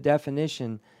of the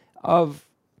definition of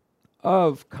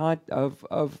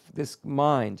this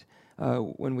mind.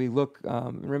 When we look,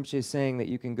 Rinpoche is saying that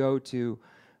you can go to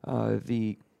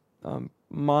the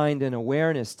mind and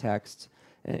awareness text,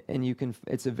 and you can.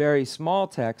 It's a very small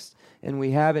text, and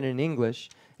we have it in English,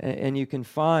 and you can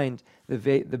find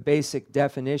the basic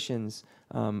definitions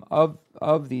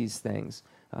of these things.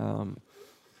 And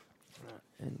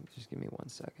just give me 1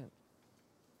 second.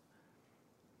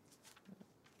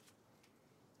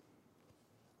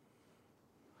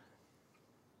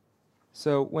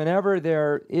 So whenever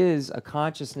there is a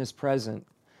consciousness present,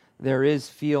 there is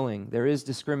feeling, there is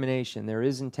discrimination, there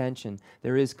is intention,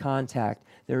 there is contact,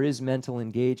 there is mental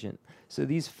engagement. So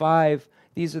these are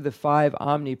the 5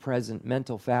 omnipresent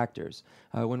mental factors.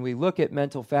 When we look at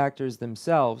mental factors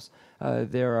themselves,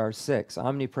 there are 6.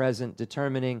 Omnipresent,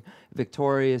 determining,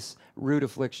 victorious, root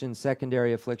affliction,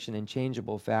 secondary affliction, and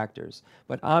changeable factors.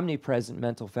 But omnipresent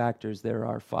mental factors, there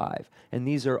are 5. And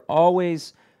these are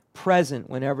always present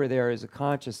whenever there is a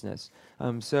consciousness.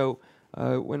 So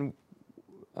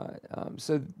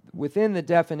within the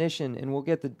definition, and we'll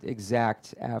get the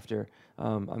exact after,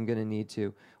 I'm going to need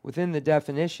to. Within the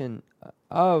definition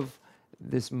of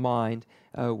this mind,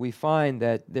 we find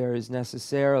that there is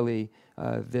necessarily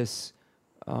this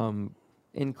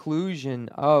inclusion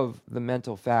of the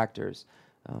mental factors.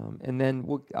 And then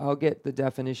I'll get the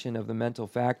definition of the mental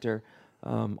factor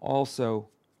also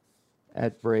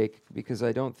at break, because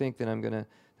I don't think that I'm going to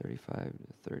 35,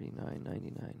 39, 99,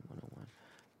 101.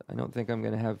 I don't think I'm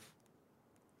going to have,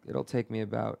 it'll take me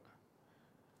about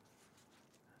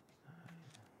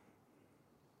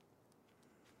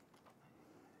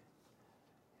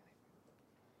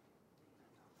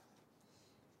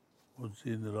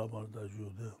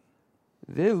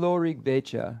the lorig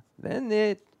becha, then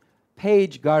the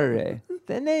page garre,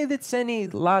 then they seni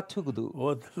la tugdu.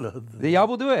 The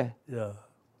yabudue. Yeah.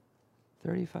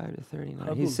 35 to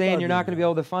 39. He's saying you're not going to be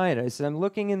able to find it. I said, I'm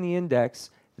looking in the index.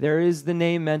 There is the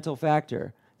name mental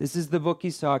factor. This is the book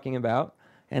he's talking about,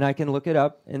 and I can look it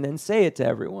up and then say it to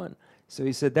everyone. So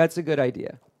he said, that's a good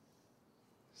idea.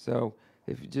 So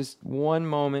if just one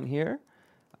moment here,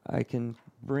 I can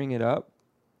bring it up.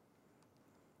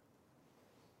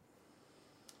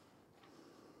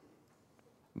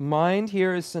 Mind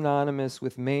here is synonymous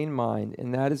with main mind,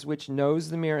 and that is which knows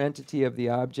the mere entity of the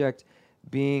object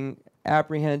being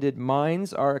apprehended.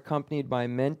 Minds are accompanied by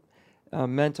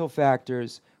mental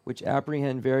factors which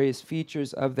apprehend various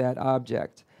features of that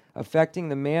object, affecting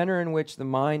the manner in which the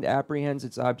mind apprehends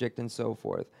its object and so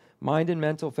forth. Mind and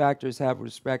mental factors have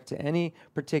respect to any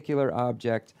particular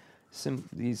object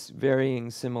these varying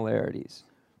similarities.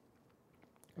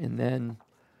 And then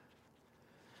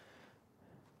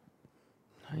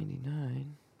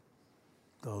 99.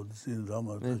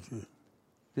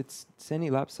 It's Seni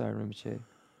Lapsar Rinpoche.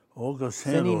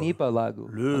 Seni Nipa Lagu.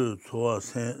 Le Tsoa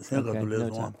Senga to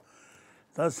Leson.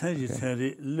 That's Senji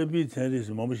Seri, Libby Seri,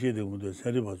 Momashi, the Mundo,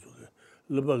 Seri Bazuka,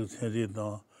 Libak Seri,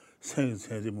 Seng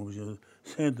Seri Momashi,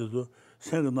 Send to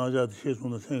Seng Naja, the Shis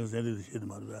on the Seng Seri, the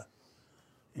Shidmarva.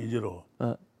 In Jiro.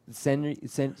 Seri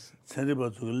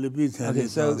Bazuka, Libby Seri. Okay,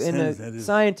 so the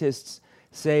scientists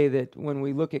say that when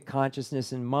we look at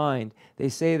consciousness and mind, they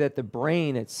say that the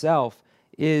brain itself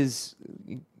is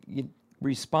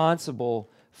responsible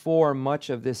for much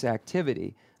of this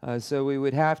activity. So we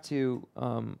would have to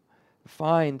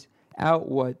find out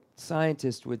what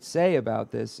scientists would say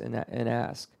about this and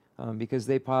ask, because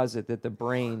they posit that the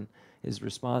brain is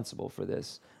responsible for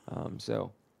this.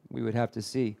 So we would have to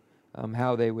see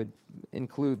how they would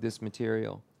include this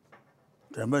material.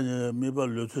 So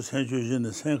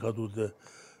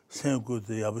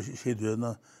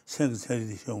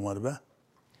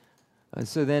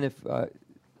then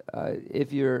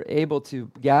if you're able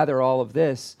to gather all of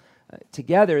this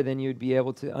together, then you'd be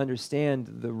able to understand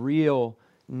the real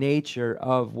nature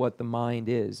of what the mind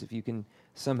is, if you can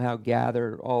somehow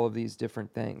gather all of these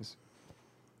different things.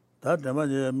 So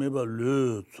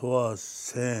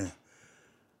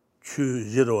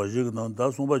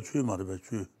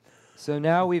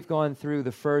now we've gone through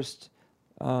the first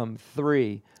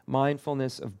 3,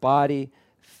 mindfulness of body,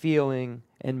 feeling,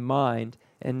 and mind,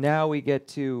 and now we get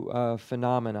to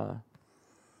phenomena.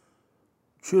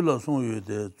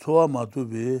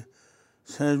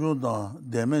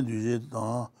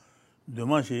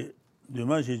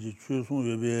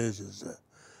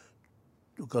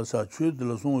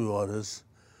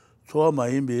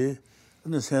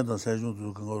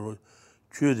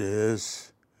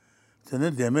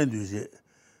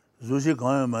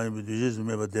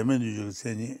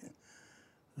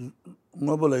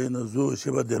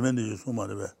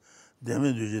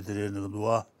 demen duje tere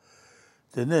dua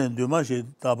tene dumashi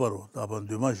tabaro taban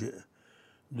dumashi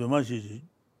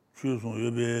chuson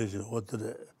yobe je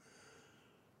hotre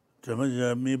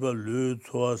jamaja miba lu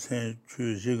tsoa sen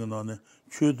chu jignane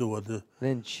chu do wade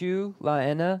Then chu la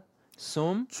ena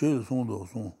sum. chu son do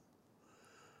son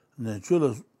ne chu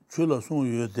la son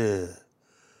yode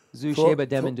Zu sheba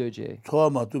demen duje. tsoa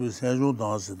ma tu sen jong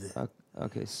danse de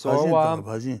Okay. sorwa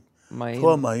Sorwa tsoa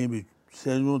mayim. ma yin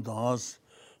sen jong danse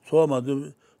tsoa ma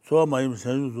yin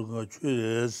sen jong ga chu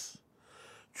res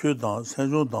chu dans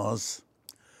sen jong danse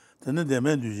tene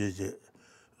demen duje je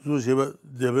zu sheba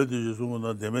demen duje son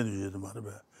na demen duje de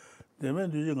marbe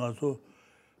demen duje ga so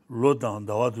lo dan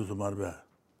dawa du so marbe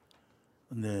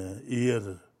ne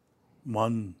year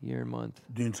month.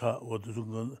 dincha o du so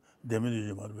demen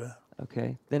duje marbe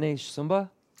Okay. Then a sumba.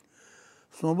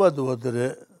 somba do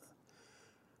dere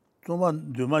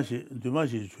toman dumashi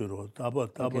churo taba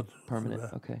Okay.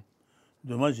 Permanent. Okay.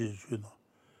 dumashi chuno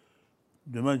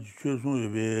dumashi chuson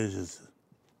yebe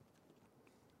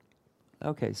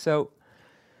Okay. So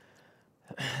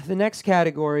the next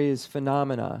category is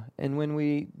phenomena, and when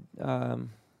we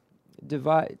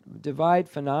divide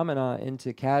phenomena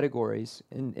into categories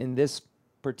in this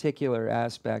particular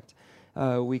aspect,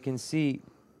 we can see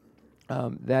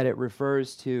that it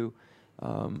refers to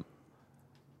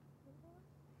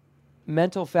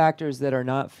mental factors that are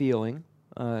not feeling,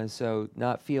 so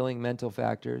not feeling mental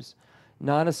factors,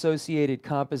 non-associated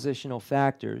compositional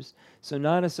factors. So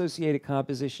non-associated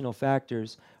compositional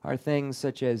factors are things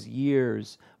such as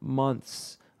years,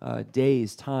 months,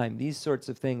 days, time. These sorts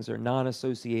of things are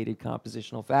non-associated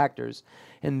compositional factors.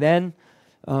 And then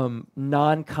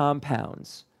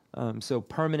non-compounds, so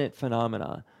permanent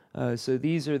phenomena. So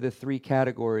these are the three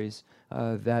categories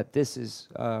that this is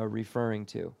referring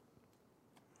to.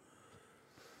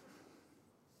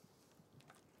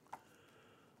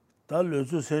 다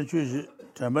르수 센추지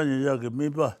잠반이야게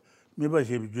미바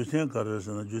셰비 주센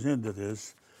가르스나 주센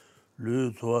데레스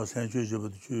르 조아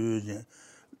센추지부터 주제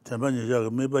잠반이야게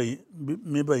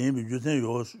미바 임비 주센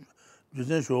요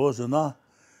주센 쇼스나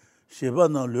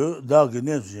셰바나 르 다게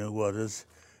네스제 고르스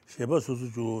셰바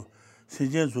수수주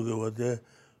세젠 속에 와데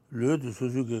르드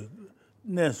수수게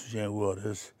네스제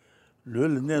고르스 르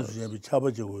네스제 비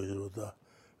차바지고 이러다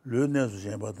르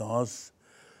네스제 바다스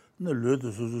네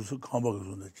르드 수수 칸바가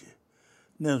존다지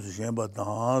nensu shenpa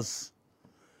dans,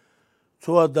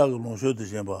 tsuwa daga longsho de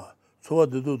shenpa, tsuwa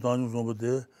dedu dangyung sompa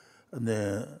de,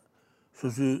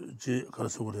 susu ji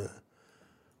karasa kore,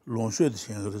 longsho de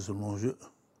shen karasa longsho.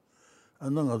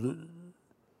 Anda nga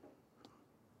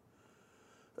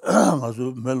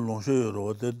su mel longsho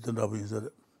yoro, de rabu yinsare.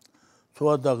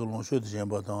 Tsuwa daga longsho de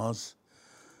shenpa dans,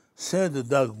 sen de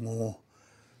daga ngu,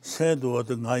 sen de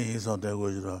wate nga yinsan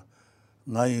tengo jira,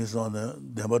 nga yinsan de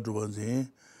denpa chuban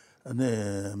zin,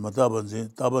 ane matabanzin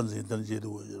tabanzin tanji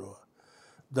do jiro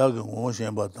daga ngo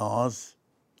shenba dans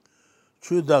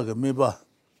chu daga meba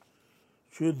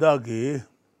chu daga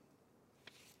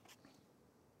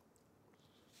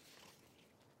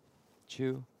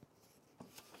chu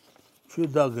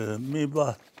daga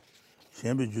meba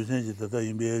shenbi jusenji tata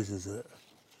imbe se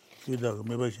chu daga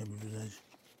meba shenbi jusenji.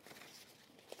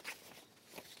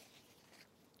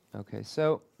 Okay,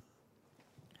 so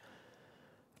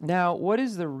now, what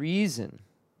is the reason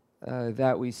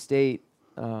that we state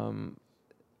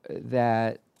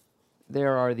that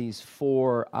there are these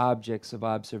four objects of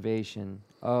observation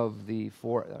of the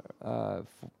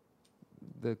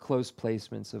the close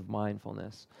placements of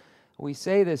mindfulness? We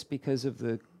say this because of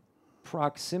the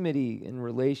proximity and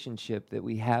relationship that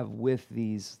we have with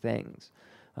these things.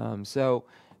 So,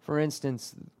 for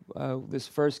instance, this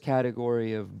first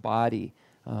category of body,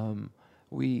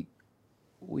 we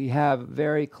have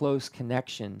very close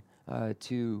connection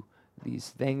to these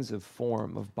things of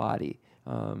form, of body.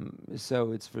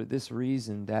 So it's for this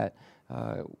reason that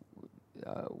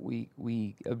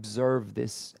we observe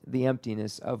the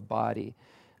emptiness of body.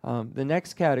 The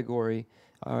next category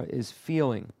is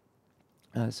feeling.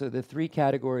 So the three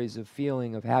categories of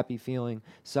feeling, of happy feeling,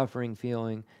 suffering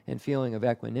feeling, and feeling of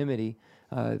equanimity,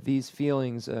 these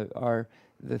feelings are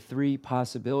the three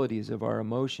possibilities of our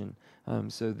emotion.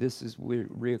 So this is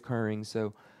reoccurring.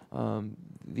 So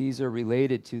these are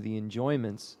related to the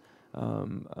enjoyments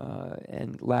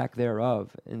and lack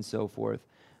thereof and so forth.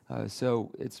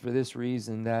 So it's for this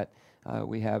reason that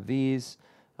we have these.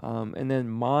 And then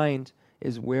mind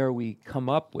is where we come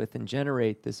up with and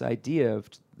generate this idea of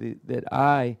that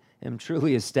I am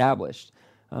truly established.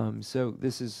 So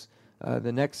this is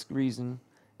the next reason.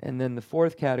 And then the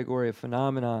fourth category of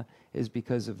phenomena is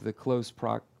because of the closeness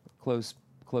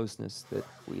that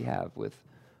we have with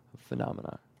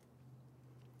phenomena.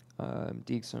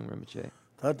 Diksung Rinpoche.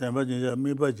 다 대마진자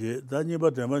미바지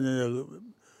다니바 대마진자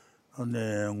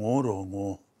네 ngoro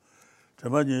ngo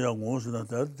대마진자 ngos나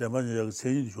다 대마진자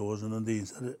세인 조스는 데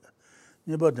인사를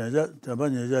니바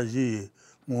대마진자 지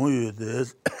ngo유데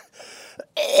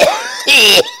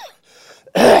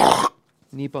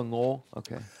Nipa Ngo,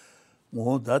 okay.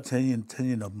 다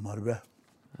천인나 말베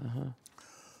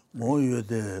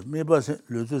ngo유데 미바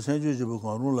르주 생주지부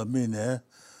강로라 미네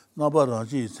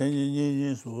나바라지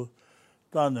생인인수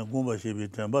다는 공부시비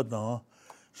temba당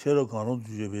셰로 강론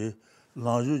주제비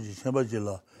라주지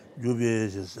쳔바질라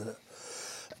유비에서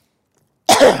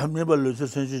메발로서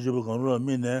센시지부 강론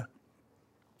미네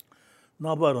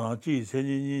나바라지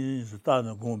생인인수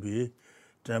다는 공비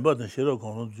temba당 셰로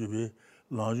강론 주제비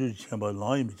라주지 쳔바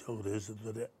라임이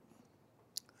저그래서들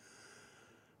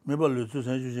메발로서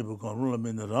센시지부 강론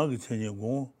미네 라기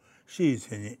생인공 시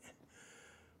생인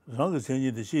rāng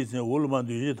sēnyi dē shī sēnyi wōlu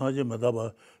māndu yī tāngchī mā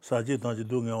tāpa sāchī tāngchī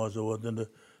dōngyā wā sō wā tēndā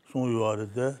sōng yu wā rē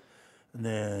tē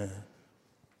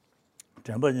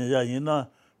tēmbā nyā yī na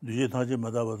dū yī tāngchī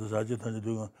mā tāpa tā sāchī tāngchī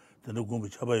dōngyā tēndā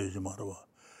gōngbī chāpa yu jī mā rā wā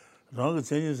rāng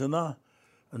sēnyi sē na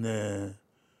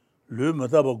lū mā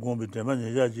tāpa gōngbī tēmbā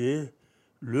nyā jī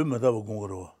lū mā tāpa gōng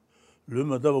rā wā lū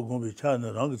mā tāpa gōngbī chā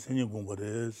na rāng sēnyi gōng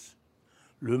rē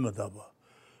lū mā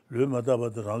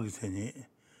tāpa tā rāng sēnyi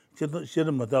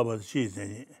시르 마다바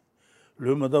시세니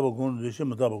르 마다바 공르 시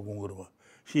마다바 공거와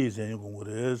시세니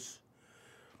공거레스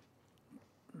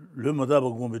르 마다바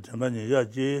공비 담만이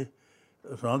야지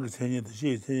랑 세니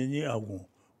시세니 아고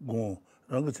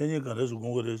랑 세니 가르스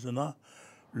공거레스나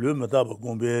르 마다바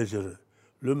공베스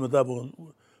르 마다바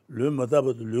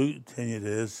르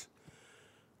세니레스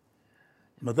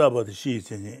마다바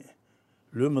시세니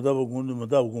르 마다바 공르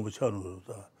마다바 공비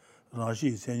차노다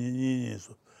라시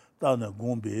세니니서 다나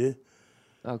공비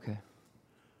Okay.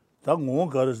 다 공원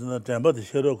가르스나 템바드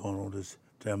셰로 공로스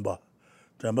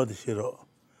템바드 셰로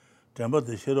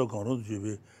공로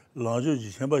주비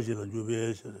라주지 쳔바지는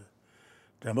주비에서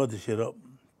템바드 셰로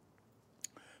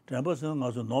템바스는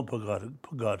가서 노파가르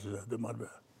말베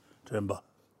템바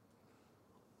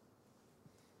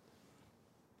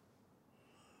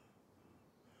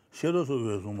셰로서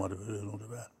왜 말베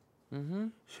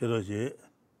셰로지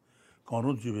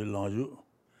공로 주비 라주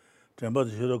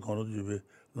템바드 셰로 공로 주비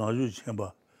라주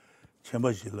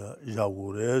쳔바실라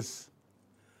야고레스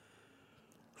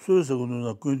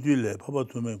수수고는 군주래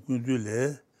파바토면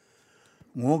군주래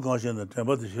뭐 가셔는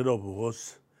템바드 셰로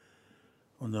보스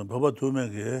오늘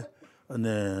파바토면게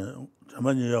안에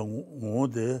자만이야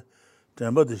오데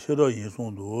템바드 셰로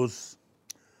인송도스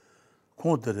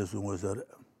콘테레스 응어서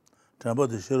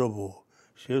템바드 셰로 보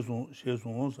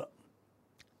셰송사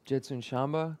Jetsun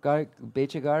Shamba,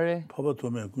 Bechagare?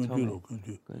 파바토면 군주로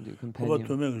군주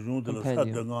파바토면 중들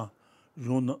사다가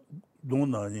중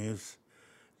동나니스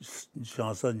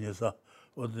샤사니사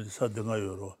어디 사다가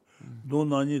요로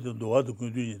동나니도 도와도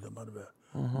군주니다 말베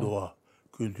도와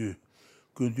군주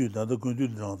나도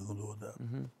군주 장도 도다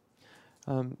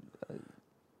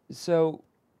So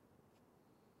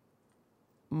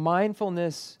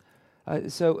mindfulness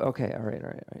okay, all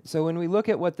right. So when we look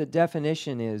at what the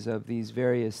definition is of these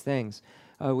various things,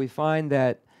 we find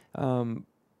that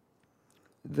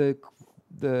the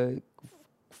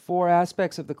four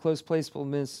aspects of the close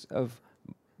placefulness of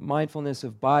mindfulness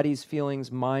of bodies,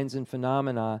 feelings, minds, and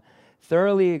phenomena,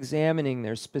 thoroughly examining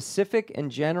their specific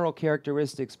and general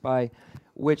characteristics by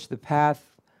which the path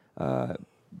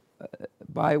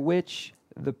which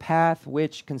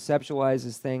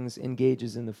conceptualizes things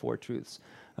engages in the Four Truths.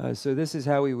 So this is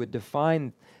how we would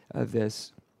define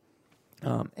this.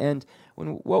 And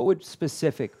what would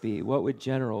specific be? What would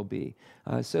general be?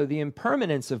 So the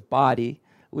impermanence of body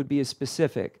would be a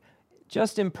specific.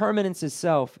 Just impermanence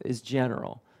itself is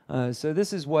general. So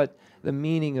this is what the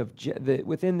meaning of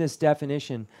within this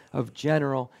definition of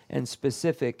general and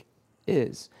specific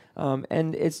is.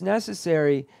 And it's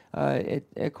necessary,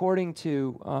 according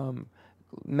to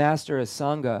Master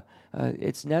Asanga,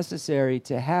 it's necessary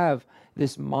to have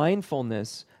this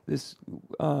mindfulness, this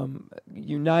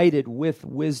united with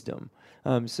wisdom.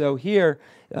 So here,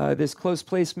 this close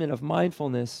placement of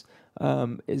mindfulness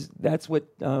that's what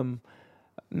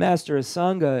Master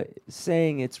Asanga is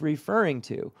saying it's referring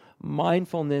to.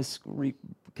 Mindfulness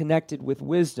connected with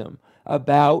wisdom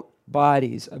about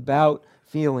bodies, about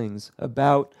feelings,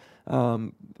 about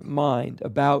mind,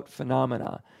 about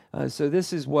phenomena. So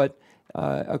this is what,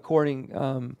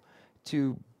 according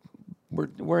to,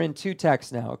 we're in two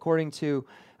texts now. According to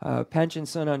Panchen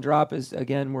Sunandrapa's,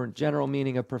 again, we're general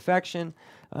meaning of perfection,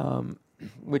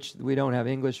 which we don't have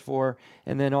English for,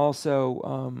 and then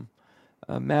also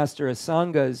Master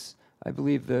Asanga's I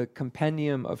believe, the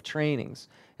compendium of trainings.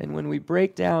 And when we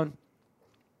break down,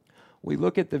 we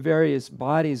look at the various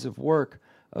bodies of work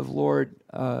of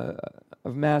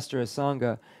of Master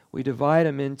Asanga, we divide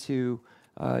them into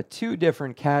two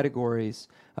different categories.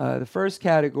 The first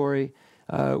category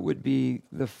would be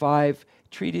the 5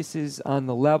 treatises on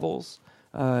the levels,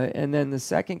 and then the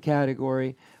second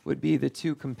category would be the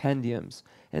 2 compendiums.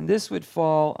 And this would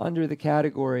fall under the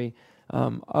category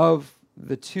of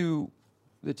the two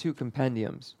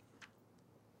compendiums.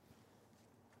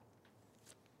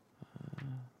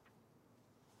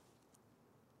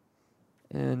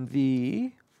 And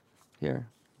here,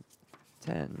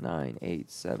 10, 9,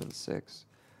 8, 7, 6.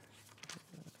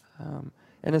 And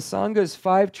Asanga's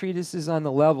 5 treatises on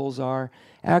the levels are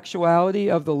Actuality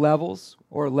of the Levels,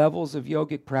 or Levels of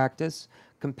Yogic Practice,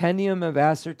 Compendium of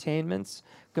Ascertainments,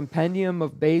 Compendium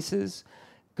of Bases,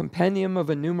 Compendium of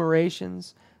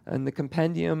Enumerations, and the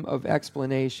Compendium of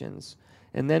Explanations.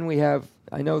 And then we have,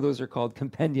 I know those are called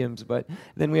compendiums, but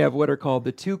then we have what are called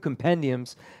the 2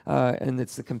 compendiums, and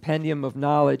it's the Compendium of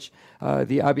Knowledge,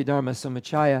 the Abhidharma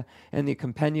Samachaya, and the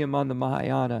Compendium on the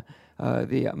Mahayana,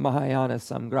 the Mahayana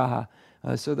Samgraha.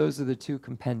 So those are the 2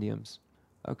 compendiums.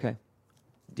 Okay.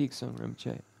 Diksung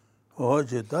Rinpoche.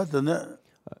 Oje, ta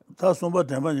somba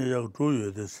tenpa nye yak tu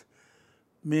yu des.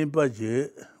 Minpa je,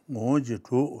 ngon je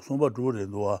tu, somba tu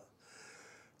rinduwa.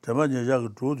 Tenpa nye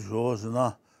yak tu du sho se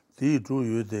na, di tu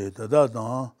yu de, tada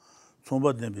dang,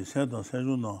 somba tenpi sen tang sen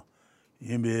jun na,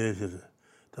 yinbe se re.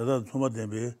 Tada somba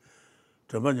tenpi,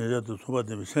 tenpa nye yak tu somba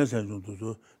tenpi sen jun tu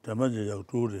su, tenpa nye yak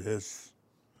tu res.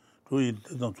 Tu yin,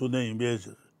 tang tu den yinbe se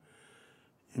re.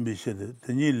 Yinbe se re.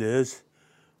 Tenyi les,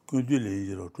 kundu le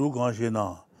yiro, tu gang she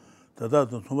na, tada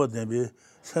tang somba tenpi,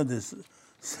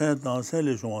 sen tang sen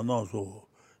le shunga na so,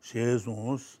 she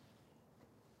sons.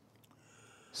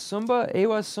 Sumba,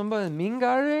 ewa sumba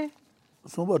mingare?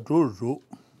 Somba dru.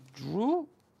 Dru?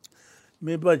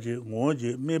 Mipa je, ngon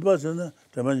je, mipa se na,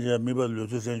 tenpa je mipa lo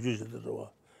tu sen ju se de rwa.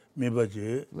 Mipa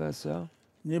je. Lesso.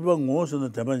 Mipa ngon se na,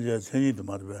 tenpa je sen yi de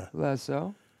marba.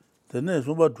 Lesso. Tene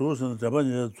somba dru se na, tenpa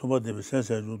je somba tenpi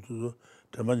sen ju tu,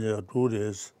 tenpa je dru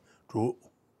res, dru.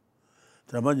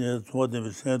 Tenpa je somba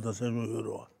tenpi sen ju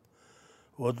yoro.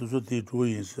 Watu su ti dru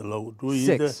yin se lau. Dru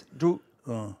yin de. 6. Dru.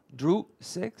 Dru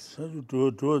 6?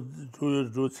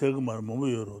 Dru tseg mar momo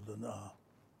yoro de na.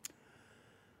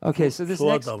 Okay, so this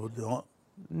next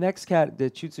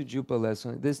the Chutsu Jupa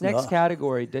lesson, this next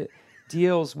category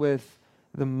deals with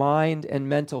the mind and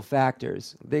mental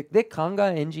factors. De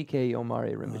kanga NGK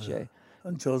Yomare Rinpoche.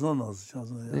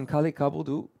 In Kali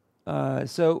Kabudu.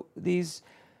 So these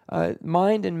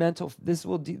mind and mental, this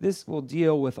will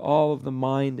deal with all of the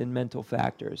mind and mental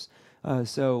factors.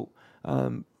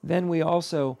 Then we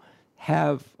also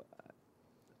have,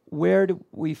 where do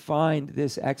we find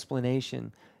this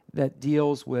explanation that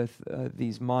deals with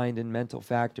these mind and mental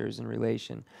factors in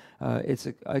relation? It's,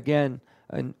 again,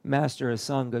 Master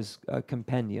Asanga's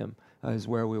compendium is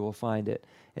where we will find it.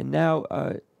 And now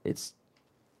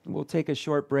we'll take a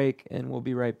short break and we'll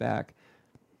be right back.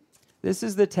 This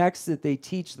is the text that they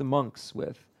teach the monks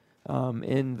with.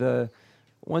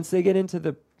 Once they get into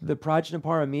the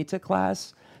Prajnaparamita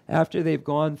class, after they've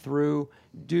gone through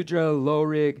Dudra,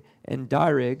 Lorig, and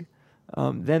Darig,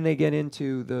 then they get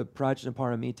into the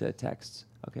Prajnaparamita texts.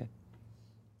 Okay.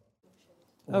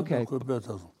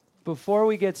 Before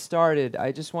we get started,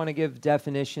 I just want to give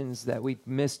definitions that we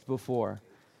missed before.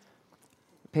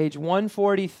 Page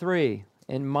 143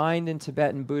 in Mind in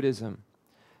Tibetan Buddhism.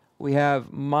 We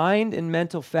have mind and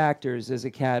mental factors as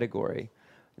a category.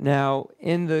 Now,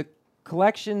 in the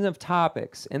collection of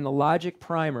topics in the Logic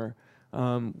Primer,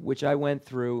 which I went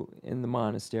through in the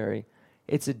monastery,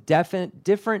 it's a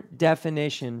different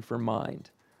definition for mind.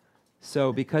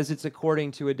 So because it's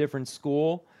according to a different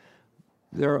school,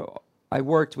 I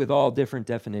worked with all different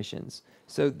definitions.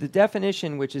 So the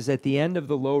definition, which is at the end of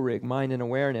the Lorig, Mind and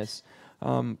Awareness,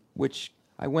 which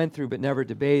I went through but never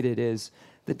debated, is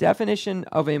the definition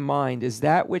of a mind is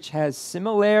that which has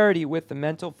similarity with the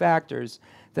mental factors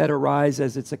that arise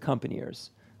as its accompaniers.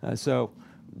 So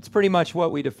it's pretty much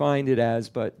what we defined it as,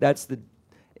 but that's the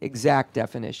exact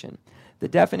definition. The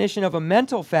definition of a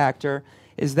mental factor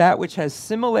is that which has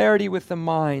similarity with the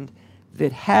mind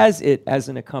that has it as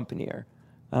an accompanier.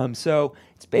 So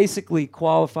it's basically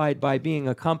qualified by being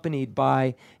accompanied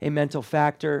by a mental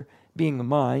factor being the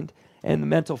mind, and the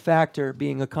mental factor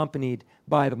being accompanied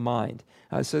by the mind.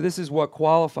 So this is what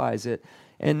qualifies it.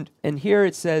 And here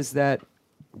it says that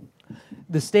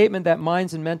the statement that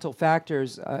minds and mental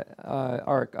factors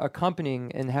are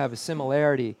accompanying and have a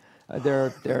similarity,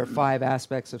 there are 5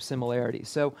 aspects of similarity.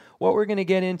 So what we're going to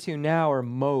get into now are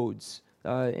modes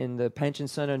in the Panchen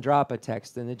Sunandrapa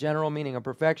text. And the general meaning of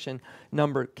perfection,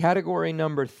 category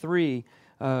number 3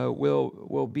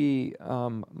 will be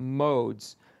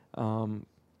modes.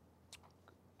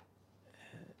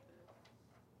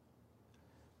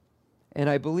 And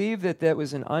I believe that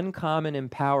was an uncommon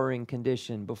empowering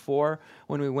condition. Before,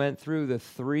 when we went through the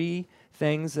 3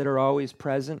 things that are always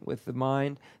present with the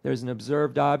mind, there's an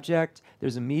observed object,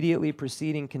 there's immediately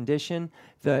preceding condition.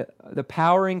 The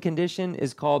powering condition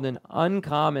is called an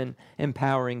uncommon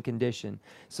empowering condition.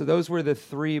 So those were the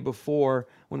 3 before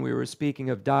when we were speaking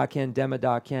of Daken, Dema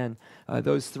Daken.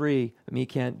 Those 3,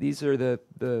 Miken, these are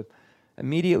the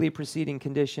immediately preceding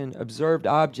condition, observed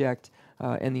object,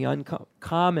 and the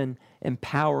uncommon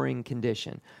empowering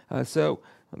condition. So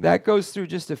that goes through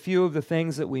just a few of the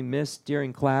things that we missed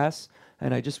during class,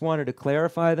 and I just wanted to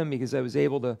clarify them because I was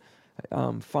able to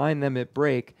find them at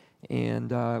break,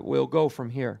 and we'll go from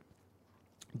here.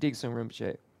 Digsung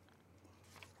Rinpoche.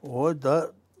 Oh,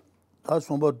 that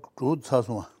somebody true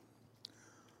Sasuma.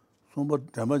 Somebody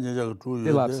damage a true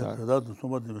that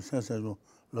somebody sense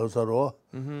Losaro.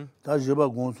 That's about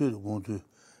going to.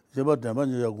 제가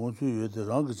대만이야 공수에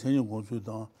랑그 전용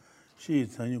공수다 시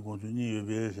전용 공수니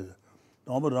위에서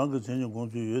너무 랑그 전용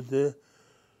공수에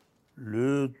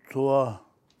르토아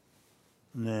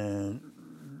네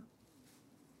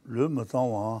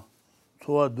르마상와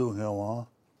토아도 해와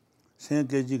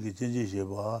생계지기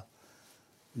전지시바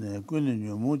네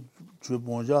군은요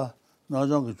주본자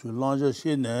나장그 줄랑자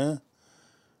시네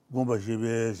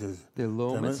공바시베서 the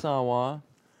Lomasawa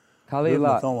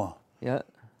Kalila. Yeah.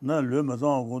 Na le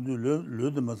mazang gondu le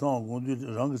de mazang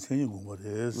gondu rang chen gong ba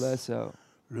Lesso.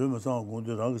 Le mazang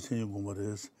gondu rang chen gong ba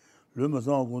le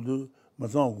mazang gondu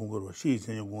mazang gong ba shi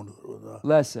chen gong da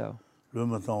Lesso. Le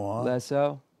mazang wa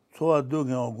Lesso. choa du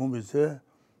gen gong bi se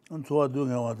an choa du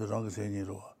gen wa de rang chen ni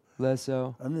ro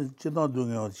Lesso. an ji dang du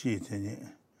gen wa shi chen ni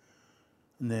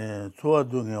ne choa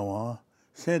du gen wa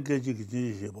sen ge ji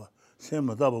ji ji ba sen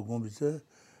ma da ba gong bi se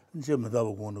ji ma da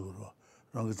ba gong de ro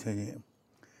rang chen ni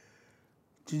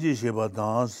지지 쉐바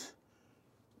danse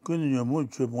근요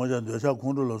무추 본자 대사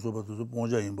공도로 소바도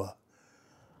본자 임바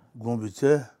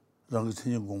공비체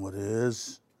랑치니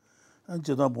공버레스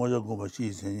안제다 본자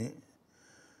공바시 세니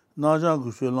나자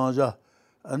구슈 랑자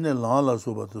안네 랑라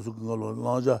소바도 그걸로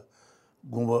랑자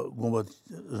공바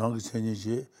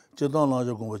랑치니지 제다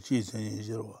랑자 공바시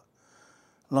세니지로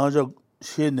랑자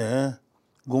쉐네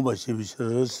공바시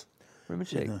비셔스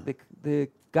the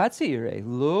gatsire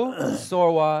lu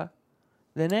sorwa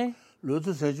Then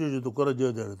L'autre c'est juste de quoi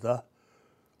dire là.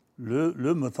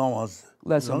 Le matin was.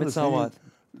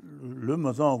 Le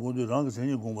matin on dit rang c'est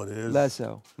une comparée.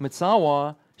 Lesso.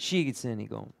 Mitsawa shigitseni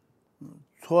go.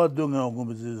 Trois deux on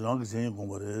dit rang c'est une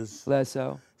comparée.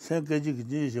 Lesso. Cinq qui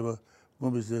dit je sais pas on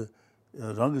dit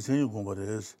rang c'est une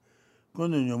comparée. Quand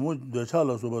nous mo de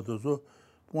chala so ba so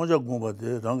ponja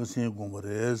comparée rang c'est une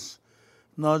comparée.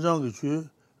 Na jang que tu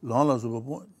lang la so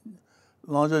ba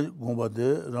Lanja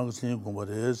gombade rangsin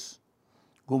gombares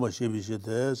gomba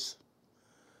shebishedes.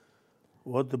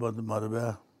 What about the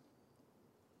maraba?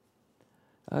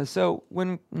 So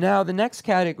now the next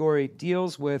category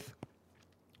deals with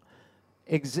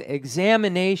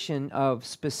examination of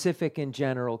specific and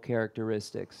general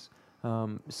characteristics.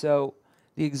 So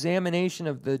the examination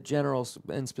of the general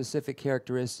and specific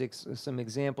characteristics, some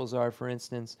examples are, for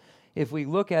instance, if we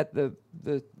look at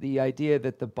the idea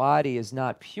that the body is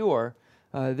not pure,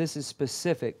 this is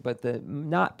specific, but the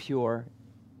not pure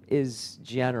is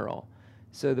general.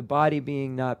 So the body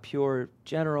being not pure,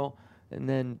 general, and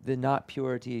then the not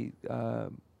purity,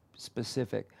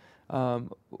 specific.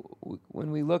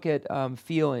 When we look at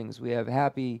feelings, we have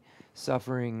happy,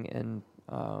 suffering, and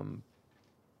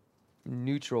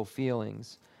neutral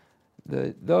feelings.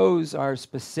 Those are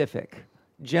specific.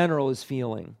 General is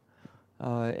feeling.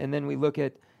 And then we look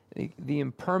at the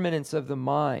impermanence of the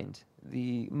mind,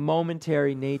 the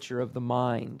momentary nature of the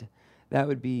mind. That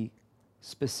would be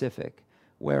specific,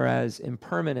 whereas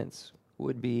impermanence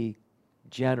would be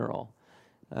general.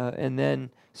 And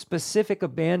then specific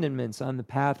abandonments on the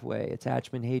pathway,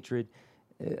 attachment, hatred,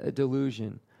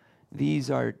 delusion.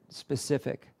 These are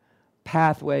specific.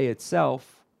 Pathway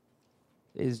itself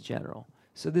is general.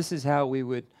 So this is how we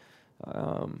would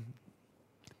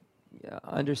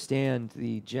understand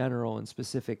the general and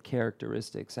specific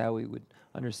characteristics, how we would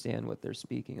understand what they're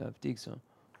speaking of. Digson.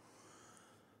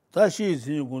 다시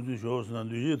진행 공주 쇼스는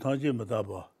누지 단지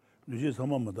못하바. 누지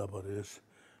상마 못하바 레스.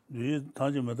 누지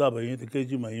단지 못하바 인데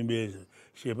깨지마 인베지.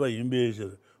 셰바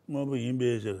인베지. 뭐뭐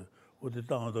인베지. 어디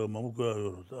땅도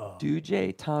먹고요.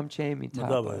 Duje tamche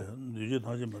mitaba. 누지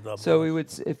단지 못하바. So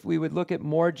if we would look at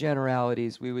more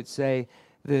generalities, we would say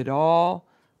that all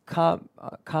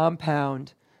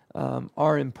compound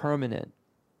are impermanent.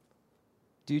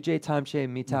 Duje tamche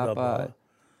mitapa.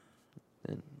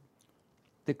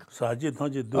 Saji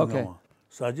tanji dungawa.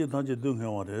 Saji tanji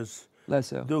dungawa res.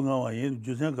 Lesso. Dungawa yin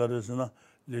jusen karesna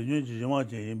lenyun jima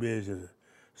jen yin beje.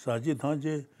 Saji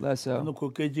tanji Lesso. no ko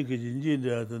keji keji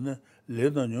de ne le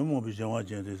da nyumo bi jima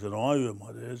jen res ran yu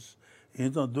ma res.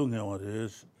 Yin tan dungawa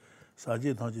res.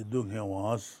 Saji tanji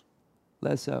dungawa as.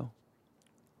 Lesso.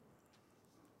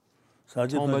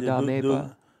 Saji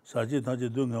tanji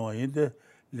dungawa yin de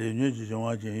lenyun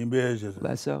jima jen yin beje.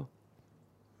 Lesso.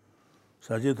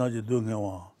 사제 단지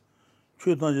동해와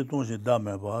최단지 동시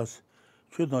다음에 봐스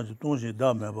최단지 동시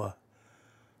다음에 봐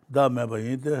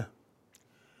인데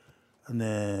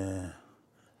네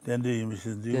된데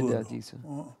임신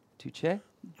되고 투체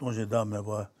동시 다음에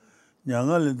봐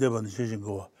냥알 데번 시신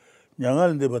거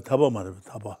냥알 데버 타봐 말해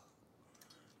타봐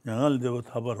냥알 데버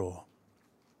타봐로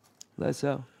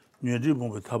레서 녀지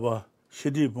봉부 타봐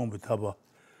시디 봉부 타봐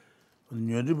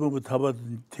녀지 봉부 타봐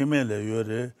테메래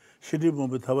요래 시디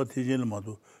봉부 타봐 티진을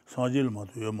마도 상질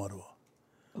마도 요 말어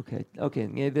Okay,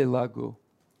 ngeve lagu.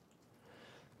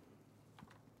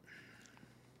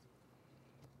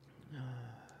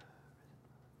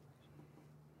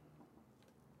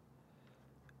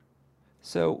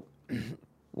 So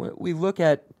when we look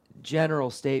at general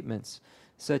statements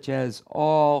such as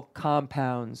all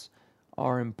compounds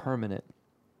are impermanent.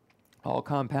 All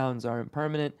compounds are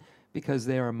impermanent because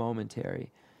they are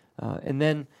momentary. And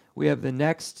then we have the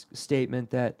next statement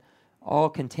that all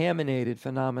contaminated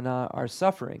phenomena are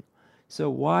suffering. So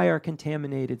why are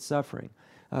contaminated suffering?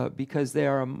 Because they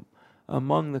are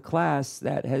among the class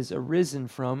that has arisen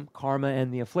from karma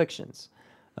and the afflictions.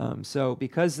 So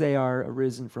because they are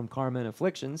arisen from karma and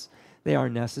afflictions, they are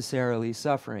necessarily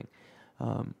suffering.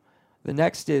 The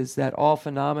next is that all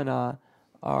phenomena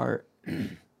are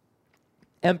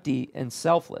empty and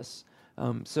selfless.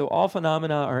 So all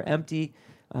phenomena are empty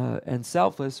and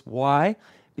selfless. Why?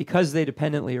 Because they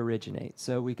dependently originate.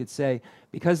 So we could say,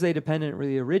 because they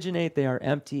dependently originate, they are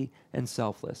empty and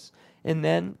selfless. And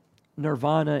then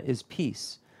nirvana is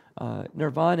peace.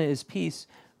 Nirvana is peace.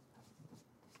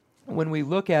 When we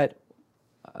look at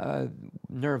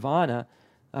nirvana,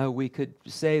 we could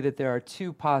say that there are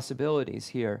two possibilities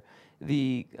here.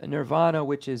 The nirvana,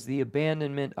 which is the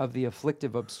abandonment of the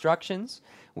afflictive obstructions,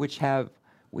 which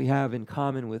we have in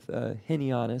common with a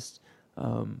Hinayana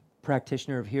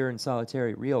practitioner of here and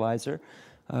solitary realizer.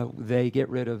 They get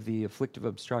rid of the afflictive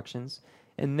obstructions.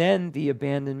 And then the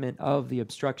abandonment of the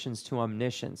obstructions to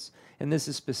omniscience. And this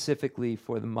is specifically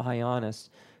for the Mahayanist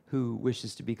who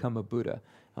wishes to become a Buddha.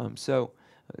 So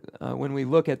when we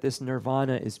look at this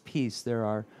nirvana is peace, there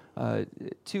are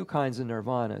two kinds of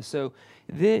nirvana. So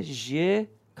this je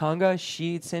kanga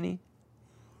shi tseni.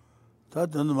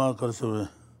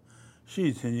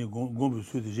 시 천이 공부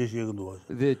수도 제시가 놓아.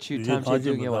 The two times you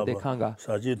doing what they kanga.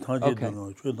 사지 타지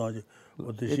등 최단지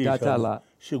어디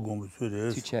시 공부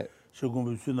수를 시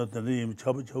공부 수는 되는 이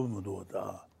잡으면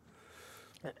도다.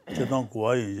 제단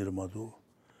고아이 이르마도.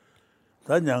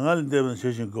 다 양할 데는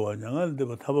세신 거와 양할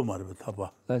데가 타봐 말해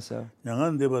타봐. 맞아.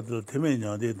 양할 데도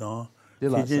태면ኛ데 더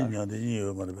대진ኛ데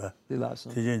이유 말해.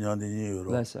 대진ኛ데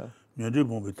이유로. 맞아. 녀리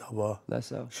bombe 타봐.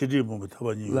 맞아. 시리 bombe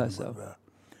타봐 이유 말해.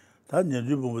 다 녀리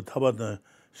bombe 타봐다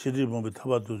시리 bombe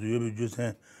타봐도 여비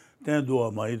주세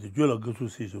땡도와 마이도 줄라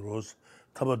그수시로스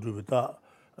타봐도다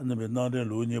안에 나데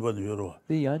로니바도 여러.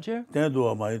 The yanje?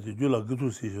 땡도와 마이도 줄라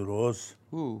그수시로스.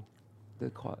 Ooh.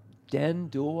 The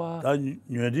땡도와 다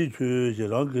녀리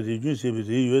주제랑 그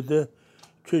리준세비 여대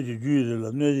최지 주의를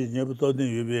녀리 녀부터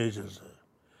된 여비에서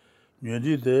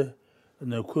녀리데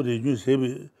내 코리준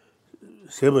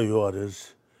세바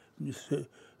요아레스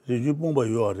리준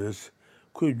bomba 요아레스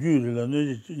그 주의를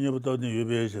녀리 녀부터 된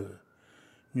여비에서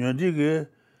녀리게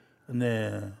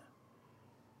네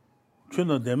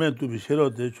추노데메 두비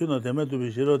싫어데 추노데메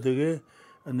두비 싫어되게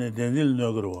네 덴일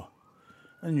너그러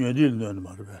녀리를 너는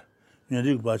말봐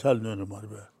녀리 바찰 너는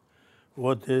말봐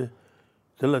어때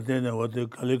들라데네 어때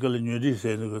칼리칼 녀리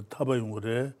세는 거 타바용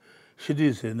거래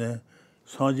시리세네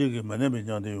상지게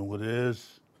만나면한테 용 거래.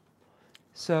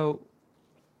 So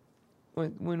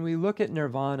when we look at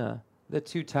nirvana, the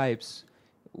two types,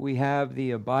 we have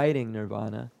the abiding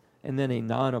nirvana and then a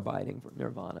non-abiding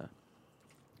nirvana.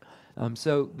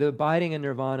 So the abiding in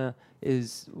nirvana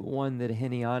is one that a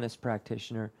Hinayanist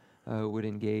practitioner would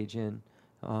engage in.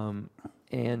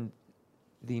 And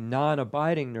the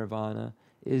non-abiding nirvana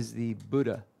is the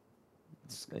Buddha,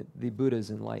 the Buddha's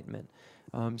enlightenment.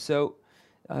 So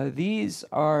these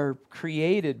are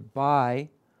created by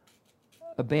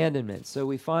abandonment. So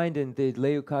we find in the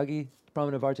Leukagi,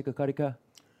 Pramanavartika Karika.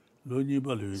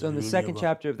 So in the second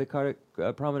chapter of the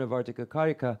Pramanavartika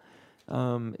Karika,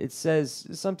 it says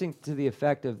something to the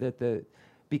effect of that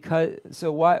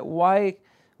why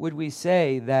would we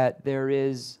say that there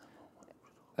is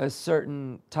a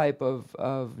certain type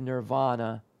of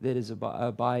nirvana that is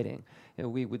abiding?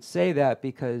 And we would say that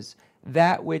because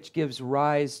that which gives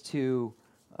rise to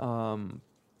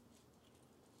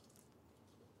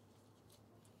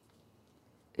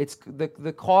it's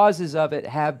the causes of it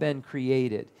have been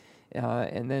created.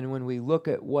 And then when we look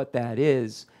at what that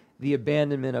is, the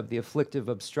abandonment of the afflictive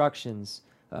obstructions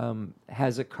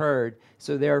has occurred,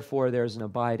 so therefore there's an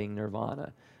abiding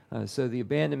nirvana. So the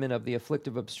abandonment of the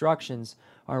afflictive obstructions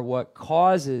are what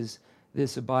causes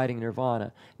this abiding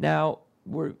nirvana. Now,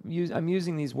 I'm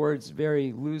using these words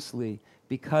very loosely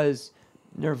because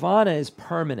nirvana is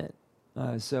permanent.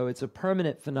 So it's a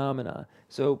permanent phenomena.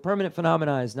 So permanent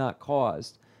phenomena is not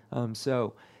caused.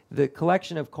 So the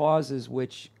collection of causes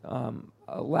which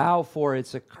allow for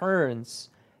its occurrence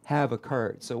have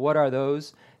occurred. So what are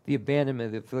those? The abandonment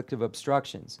of the afflictive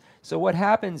obstructions. So what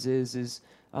happens is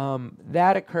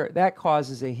that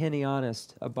causes a hinayana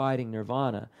abiding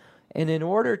nirvana. And in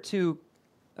order to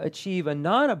achieve a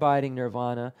non-abiding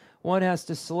nirvana, one has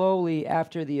to slowly,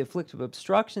 after the afflictive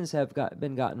obstructions have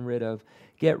been gotten rid of,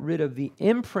 get rid of the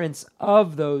imprints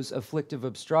of those afflictive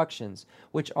obstructions,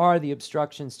 which are the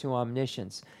obstructions to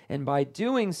omniscience. And by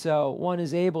doing so, one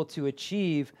is able to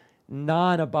achieve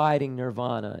non-abiding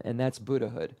nirvana, and that's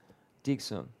Buddhahood.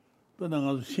 Diksung.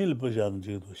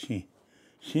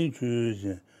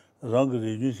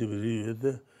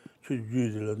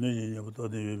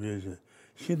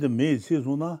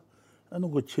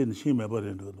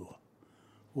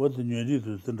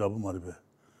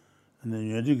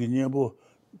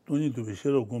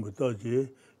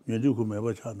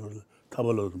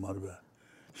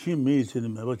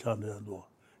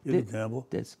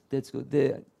 That's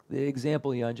good. The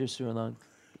example you understood along.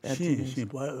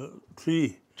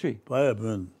 Tree.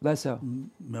 Less so.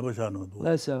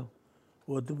 Less so.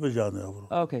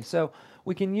 Okay, so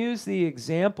we can use the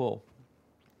example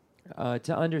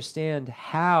to understand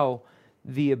how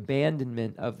the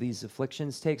abandonment of these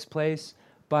afflictions takes place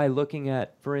by looking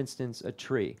at, for instance, a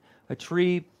tree. A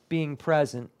tree being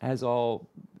present has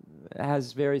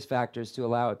various factors to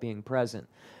allow it being present.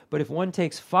 But if one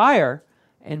takes fire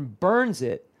and burns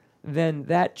it, then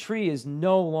that tree is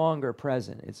no longer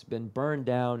present. It's been burned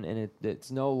down and it's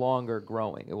no longer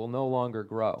growing. It will no longer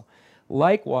grow.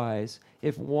 Likewise,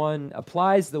 if one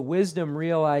applies the wisdom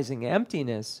realizing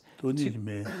emptiness so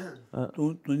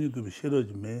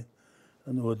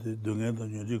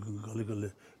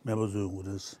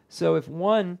if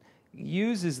one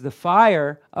uses the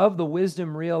fire of the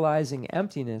wisdom realizing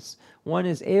emptiness, one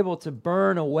is able to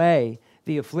burn away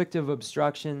the afflictive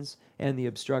obstructions and the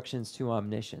obstructions to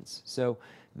omniscience. So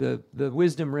the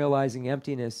wisdom realizing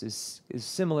emptiness is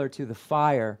similar to the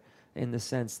fire in the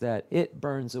sense that it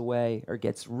burns away or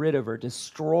gets rid of or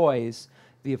destroys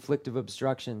the afflictive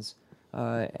obstructions,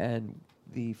 and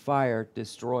the fire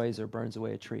destroys or burns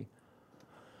away a tree.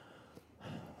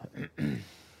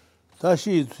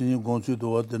 다시 주님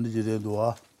공주도 어떤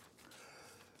지대도와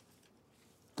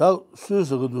다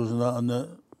수서거도스나 안에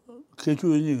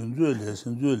개주인이 근주에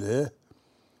선주에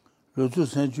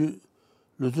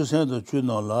로주센도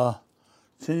주나라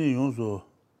천이 용소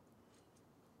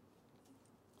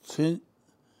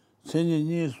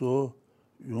천이니소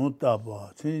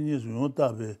용다바 천이니소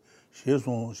용다베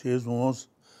셰송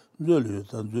르르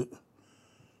단주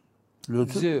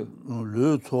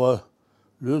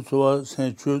르초와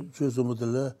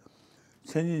생추주스모들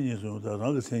천이니소다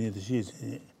나가 천이의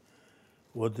시신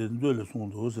어든들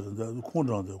송도스다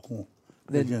공장도 공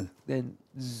then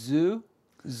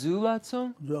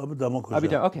Zulatsung?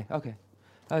 Okay.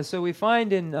 So we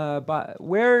find in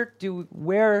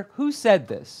who said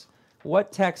this?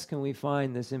 What text can we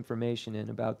find this information in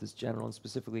about this general and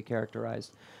specifically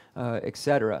characterized,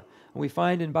 etc.? We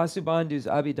find in Vasubandhu's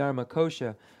Abhidharma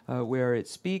Kosha where it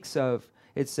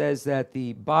says that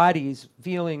the bodies,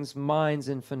 feelings, minds,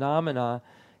 and phenomena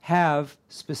have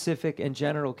specific and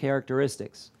general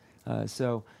characteristics.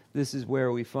 So this is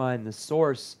where we find the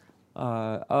source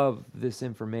of this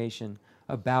information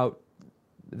about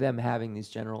them having these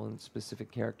general and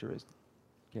specific characteristics.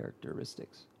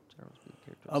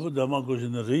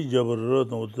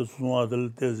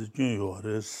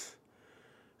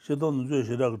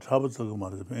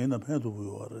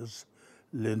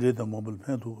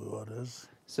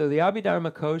 So the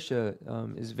Abhidharma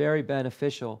Kosha is very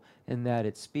beneficial in that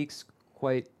it speaks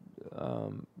quite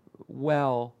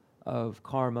well of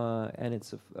karma and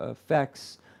its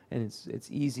effects, and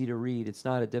it's easy to read. It's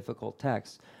not a difficult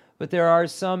text. but there are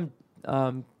some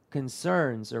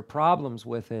concerns or problems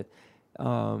with it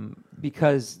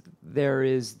because there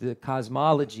is the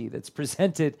cosmology that's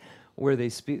presented where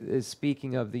they is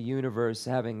speaking of the universe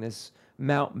having this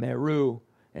Mount Meru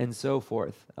and so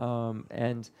forth. So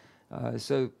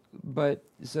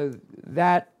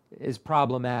that is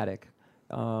problematic,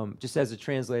 just as a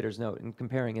translator's note, in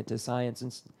comparing it to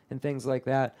science and things like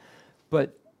that.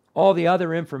 But all the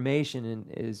other information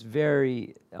is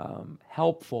very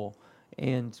helpful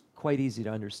and quite easy to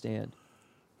understand.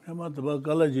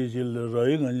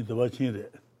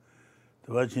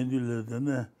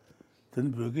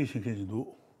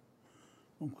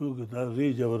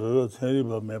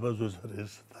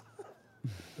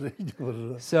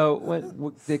 So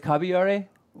when the Kabiyare?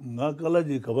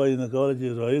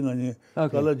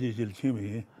 Okay.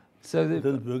 So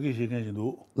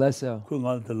less so.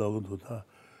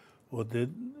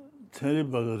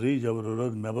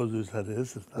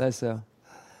 Less so.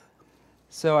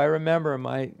 So I remember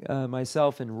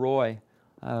myself and Roy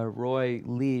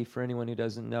Lee, for anyone who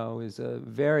doesn't know, is a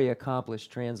very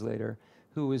accomplished translator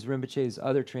who was Rinpoche's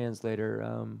other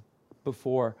translator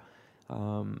before.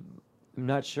 I'm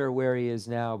not sure where he is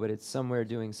now, but it's somewhere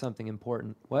doing something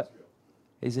important. What?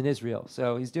 He's in Israel.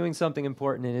 So he's doing something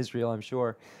important in Israel, I'm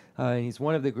sure. He's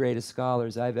one of the greatest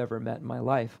scholars I've ever met in my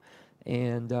life.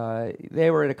 And they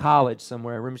were at a college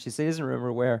somewhere. Rinpoche said he doesn't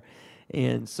remember where.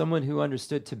 And someone who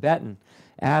understood Tibetan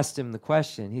asked him the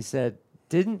question. He said,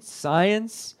 doesn't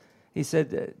science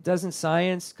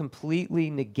completely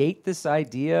negate this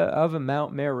idea of a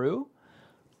Mount Meru?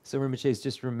 So Rinpoche is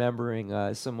just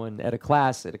remembering someone at a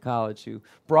class at a college who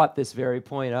brought this very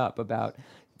point up about,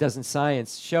 doesn't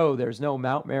science show there's no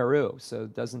Mount Meru? So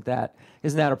isn't that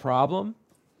a problem?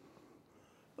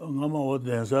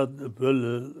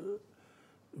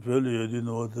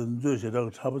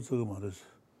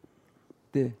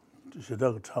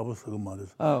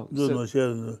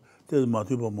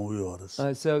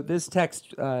 So this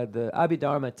text, the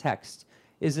Abhidharma text,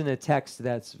 isn't a text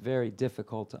that's very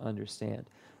difficult to understand.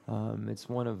 It's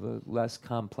one of the less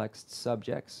complex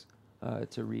subjects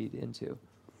to read into.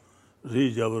 So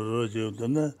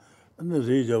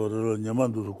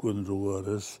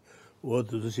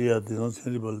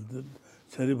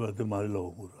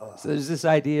there's this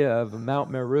idea of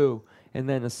Mount Meru and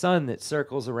then a sun that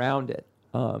circles around it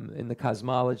in the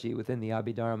cosmology within the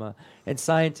Abhidharma. And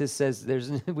scientists says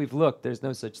we've looked, there's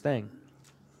no such thing.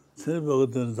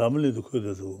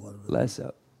 Less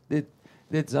so.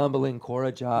 Zambaling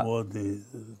Koraja.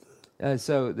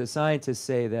 So the scientists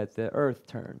say that the earth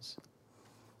turns.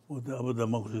 The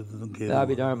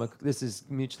Abhidharma, this is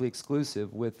mutually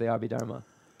exclusive with the Abhidharma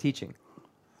teaching.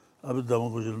 But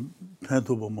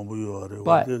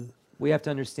we have to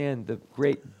understand the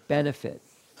great benefit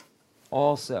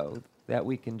also that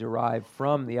we can derive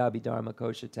from the Abhidharma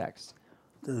Kosha text.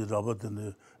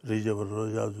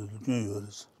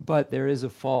 But there is a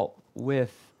fault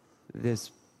with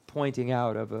this pointing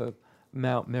out of a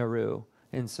Mount Meru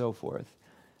and so forth.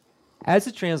 As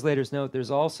a translator's note, there's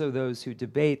also those who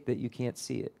debate that you can't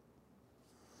see it.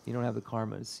 You don't have the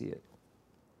karma to see it.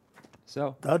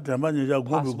 So,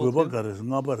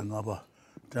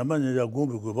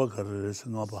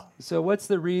 so what's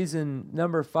the reason?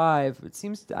 Number 5, it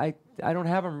seems, I don't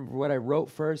have what I wrote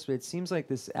first, but it seems like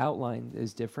this outline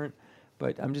is different,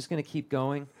 but I'm just going to keep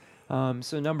going.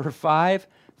 So number 5,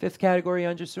 5th category,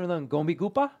 Anjasura, Gombi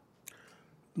Gupa?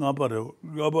 So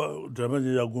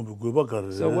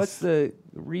what's the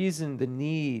reason, the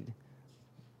need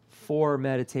for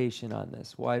meditation on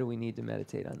this? Why do we need to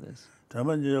meditate on this? So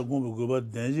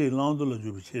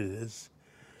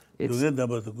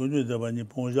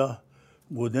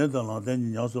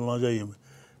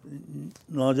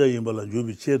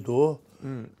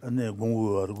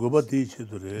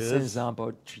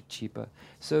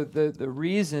the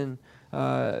reason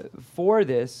for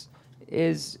this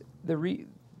is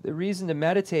the reason to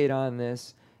meditate on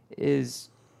this is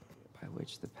by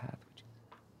which the path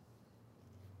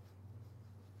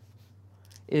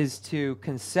is to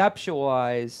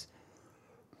conceptualize.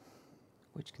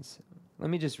 Let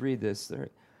me just read this.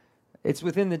 It's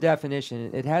within the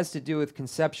definition. It has to do with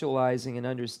conceptualizing and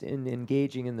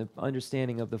engaging in the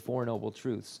understanding of the Four Noble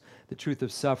Truths, the truth of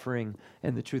suffering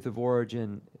and the truth of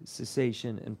origin,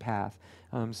 cessation, and path.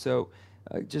 So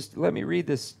just let me read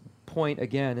this point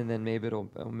again, and then maybe it'll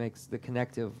make the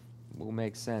connective will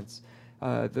make sense.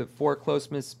 The 4 close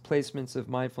placements of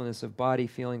mindfulness of body,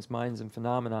 feelings, minds, and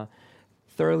phenomena,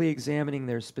 thoroughly examining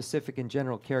their specific and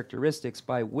general characteristics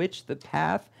by which the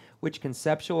path which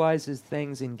conceptualizes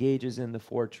things engages in the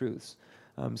 4 truths.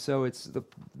 So it's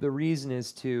the reason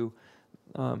is to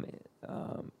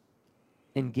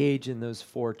engage in those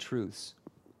four truths.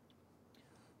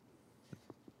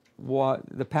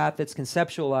 The path that's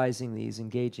conceptualizing these,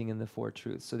 engaging in the four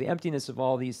truths. So the emptiness of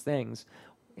all these things,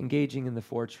 engaging in the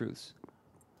four truths.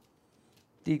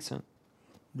 Dixon.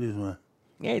 This one.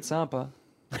 Yeah, it's Sampa.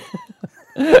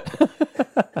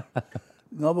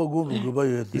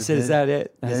 He said, is that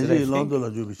it? I said, I think.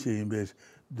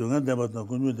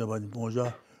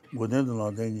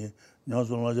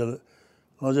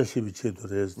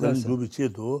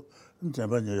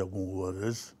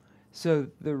 So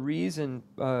the reason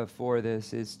for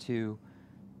this is to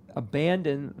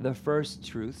abandon the first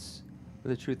truths,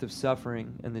 the truth of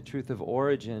suffering and the truth of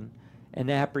origin, and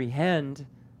apprehend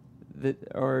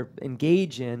or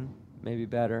engage in, maybe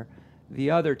better, the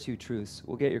other two truths.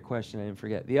 We'll get your question, I didn't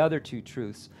forget. The other two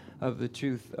truths of the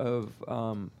truth of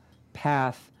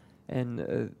path and,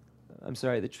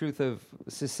 the truth of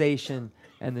cessation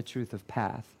and the truth of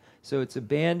path. So it's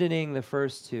abandoning the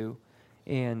first two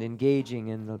and engaging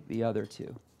in the other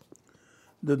two.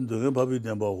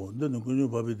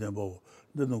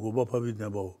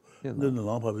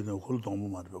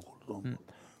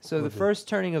 So the first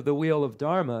turning of the wheel of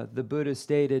Dharma, the Buddha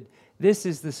stated, this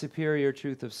is the superior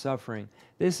truth of suffering.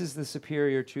 This is the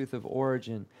superior truth of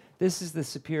origin. This is the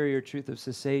superior truth of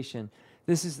cessation.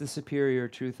 This is the superior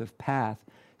truth of path.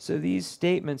 So these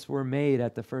statements were made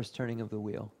at the first turning of the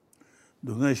wheel.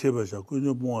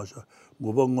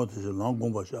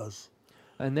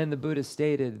 And then the Buddha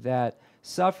stated that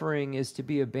suffering is to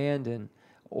be abandoned.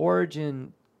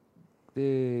 Origin,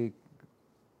 the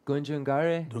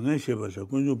Gunjungare?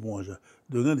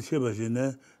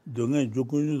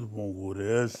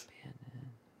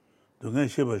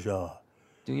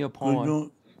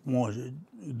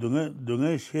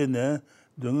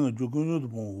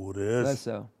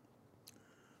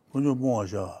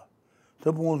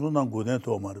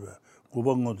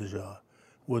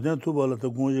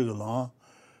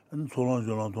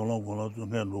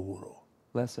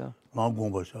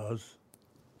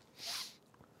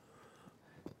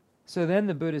 So then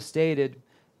the Buddha stated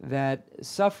that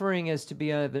suffering is to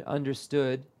be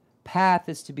understood, path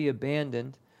is to be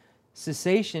abandoned,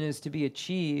 cessation is to be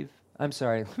achieved. I'm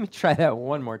sorry, let me try that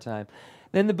one more time.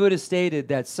 Then the Buddha stated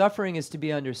that suffering is to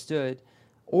be understood,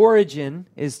 origin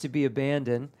is to be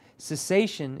abandoned,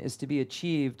 cessation is to be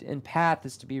achieved, and path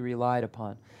is to be relied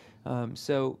upon.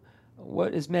 So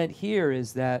what is meant here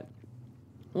is that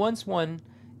once one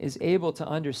is able to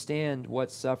understand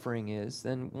what suffering is,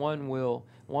 then one will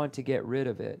want to get rid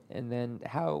of it. And then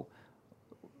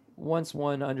once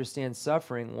one understands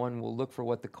suffering, one will look for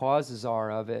what the causes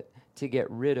are of it to get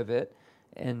rid of it.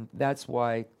 And that's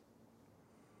why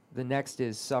the next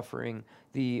is suffering.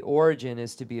 The origin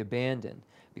is to be abandoned.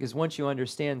 Because once you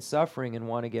understand suffering and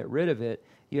want to get rid of it,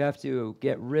 you have to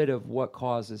get rid of what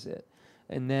causes it.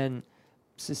 And then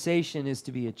cessation is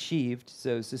to be achieved.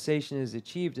 So cessation is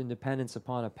achieved in dependence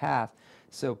upon a path.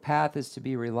 So path is to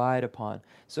be relied upon.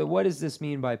 So what does this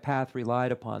mean by path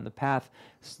relied upon? The path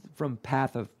from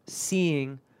path of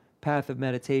seeing, path of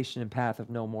meditation, and path of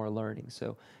no more learning.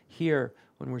 So here,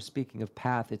 when we're speaking of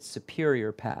path, it's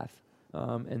superior path.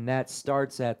 And that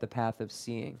starts at the path of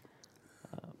seeing.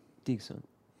 Dixon.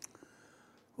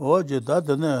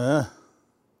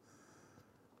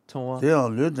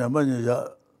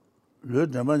 Le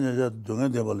Jamanya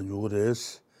Dungan Devil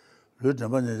Jugures, Le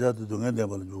Jamanya Dungan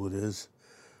Devil Jugures,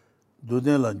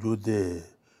 Dudela Jude,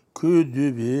 Ku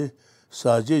Dubi,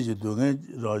 Saji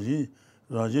Dungan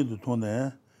Raji du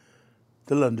Tone,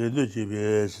 Telandre de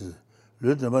GBS,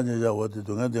 Le Jamanya, what the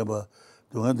Dungan Devil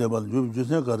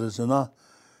Jusen Garisana,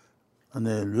 and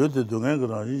the Le de Dungan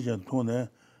Raji and Tone,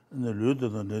 and the Le de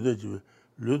Nede,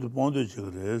 Le de Pont de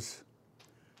Jigres,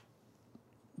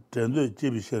 Tendo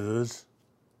Jibisheres.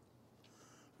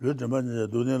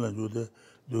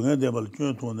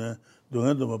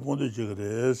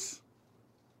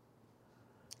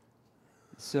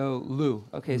 So Lu.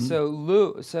 Okay,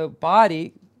 so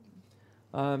body,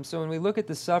 so when we look at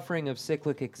the suffering of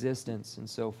cyclic existence and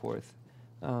so forth,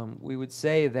 we would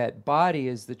say that body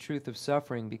is the truth of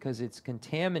suffering because it's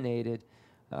contaminated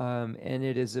and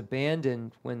it is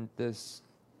abandoned when this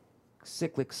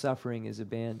cyclic suffering is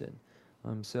abandoned.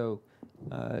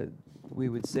 We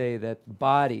would say that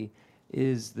body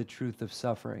is the truth of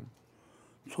suffering.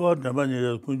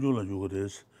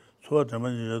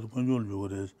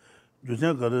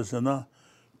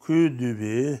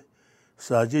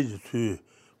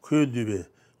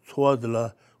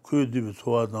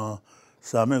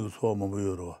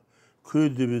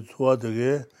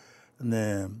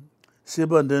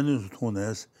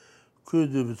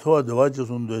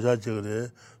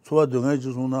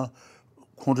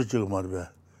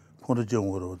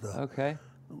 Okay.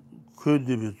 Could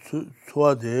be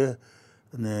Swade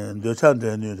and the Chan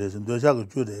New Days and the Chago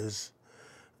Judas.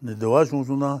 The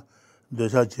Washington, the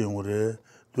Chachimure,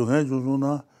 Dugan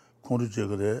Juzuna,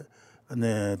 Conjugare, and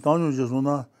the Tanu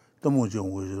Juzuna, the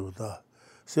Mujum Wujuta.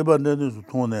 Seban Dennis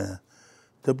Tone,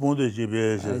 the Ponde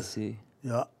GBS. I see.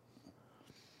 Yeah.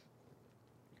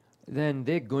 Then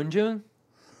the Gunjun?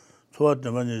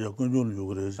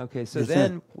 Okay, so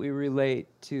then we relate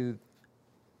to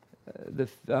the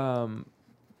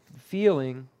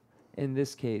feeling in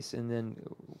this case, and then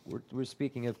we're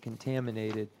speaking of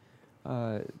contaminated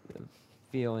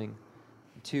feeling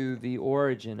to the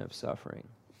origin of suffering.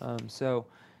 And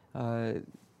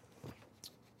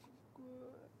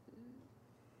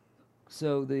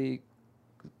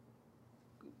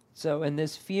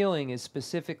this feeling is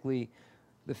specifically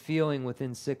the feeling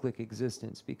within cyclic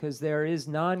existence, because there is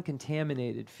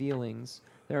non-contaminated feelings.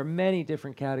 There are many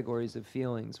different categories of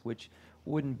feelings which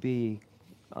wouldn't be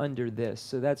under this.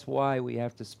 So that's why we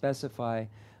have to specify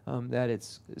that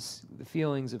it's the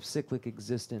feelings of cyclic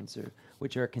existence,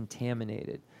 which are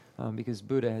contaminated, because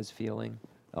Buddha has feeling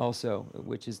also,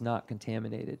 which is not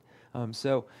contaminated. And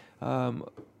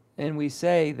we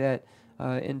say that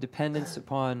in dependence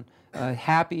upon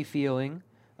happy feeling,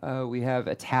 we have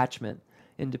attachment.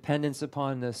 In dependence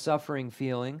upon the suffering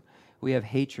feeling, we have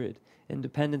hatred. In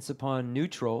dependence upon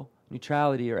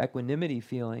neutrality or equanimity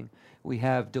feeling, we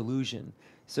have delusion.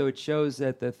 So it shows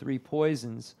that the three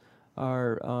poisons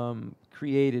are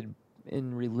created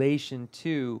in relation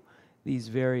to these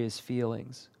various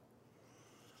feelings.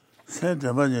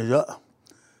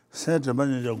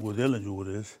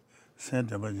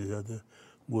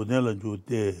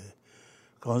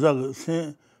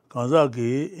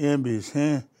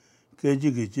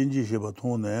 Kejiki Jinji Shiba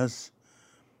Tones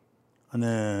and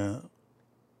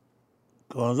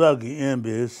Kanzaki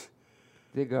Ambis.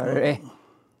 Digare.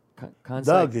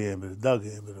 Dagi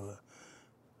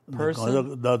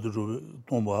person. Dadu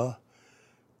Tomba,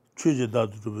 Chuji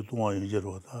Dadu Toma in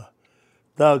Jerota.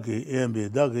 Dagi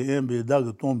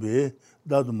Dagi Tombe,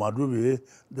 Dadu Marubi,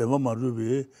 Deva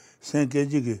Marubi, Saint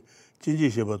Kejiki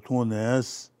Jinji Shiba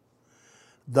Tones,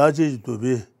 Daji to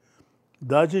be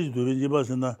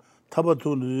Jibasana.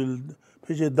 타바톤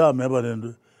피제 다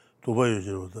매바렌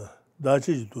도바요지로다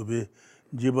다치 도베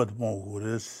지바도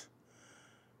보고레스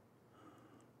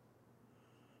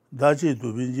다치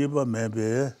도베 지바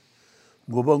매베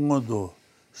고방고도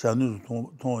샤누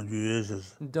통주에서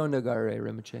돈나가레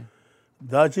Rinpoche.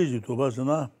 다치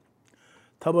도바스나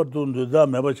타바톤도 다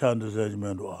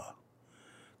매바찬데서지면도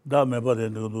다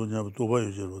매바렌도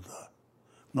도바요지로다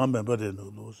나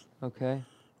매바렌도 Okay.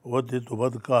 어디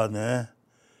도바드카네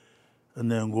and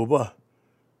then go back.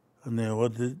 And then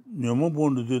what the new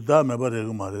bond to do that, my brother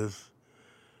Maris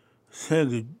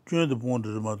said, join the bond to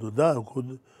the matter that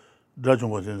could judge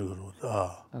was in the road.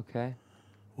 Okay.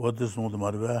 What is not the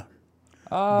matter?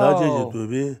 That is to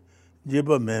be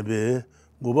Jiba maybe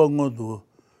go back to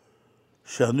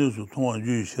Shanu to Ton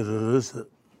Jewish.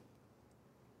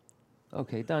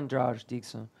 Okay, Dandraj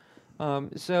Dixon.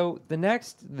 So the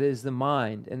next is the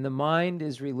mind, and the mind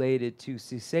is related to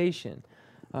cessation.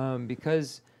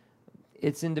 Because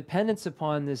it's in dependence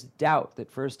upon this doubt that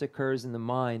first occurs in the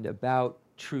mind about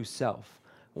true self.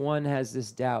 One has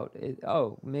this doubt,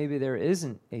 maybe there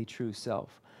isn't a true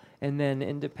self. And then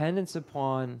in dependence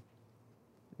upon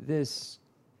this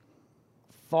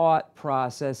thought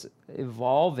process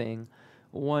evolving,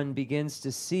 one begins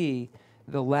to see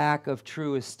the lack of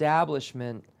true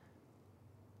establishment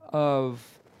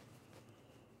of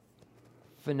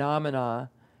phenomena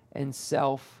and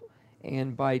self.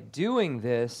 And by doing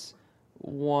this,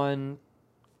 one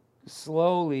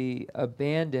slowly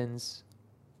abandons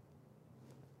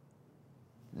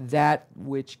that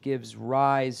which gives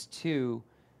rise to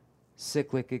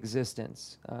cyclic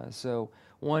existence. So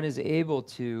one is able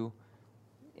to,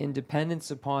 in dependence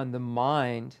upon the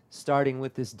mind, starting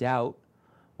with this doubt,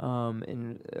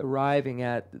 and arriving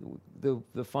at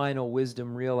the final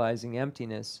wisdom realizing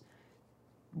emptiness,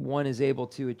 one is able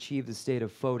to achieve the state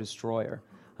of foe destroyer.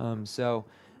 Foe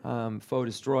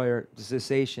destroyer,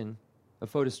 cessation. A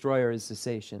foe destroyer is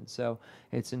cessation. So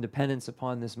it's in dependence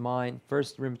upon this mind.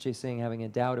 First, Rinpoche saying having a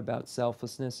doubt about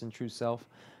selflessness and true self,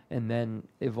 and then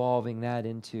evolving that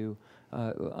into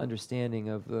understanding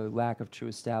of the lack of true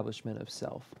establishment of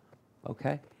self.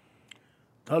 Okay?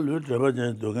 Less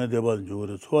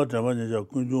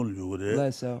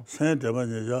so.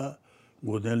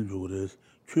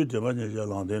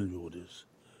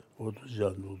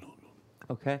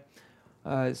 Okay.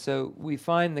 So we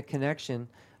find the connection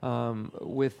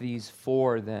with these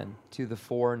four then, to the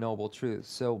Four Noble Truths.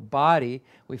 So body,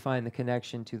 we find the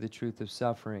connection to the truth of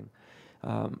suffering.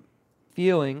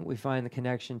 Feeling, we find the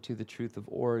connection to the truth of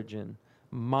origin.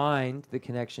 Mind, the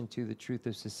connection to the truth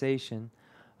of cessation.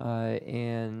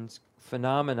 And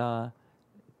phenomena,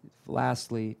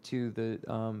 lastly, to the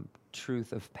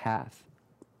truth of path.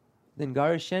 Then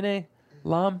Garishene,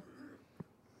 Lam?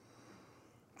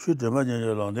 Chu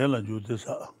Dhamanya Landela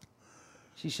Judisa.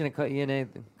 She shouldn't cut you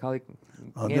Kali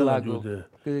Landela Jude.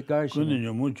 Garishene.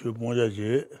 Kunin Muchu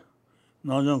Ponjaji,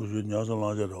 Nanjang Junior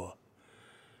Lanjaro.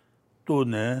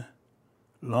 Tone,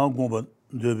 Langomba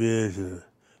de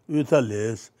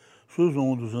Utales,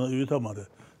 Susan Utamare,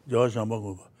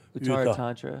 Joshambagoba. Uttara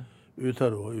Tantra.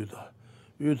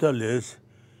 Utales,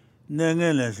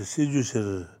 Nangalas,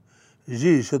 Sijusher,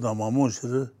 Ji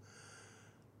Shadamamush,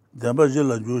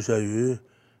 Dambajilla Jusha,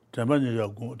 Tabanya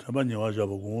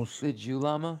Jabagons. The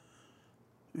Julama?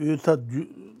 Uta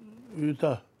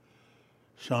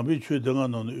Shambi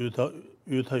Chudangan on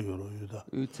Uta Euro.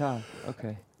 Uta,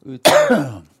 okay.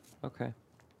 Uta, okay.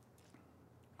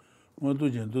 What do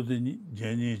you do the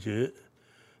Jenny J?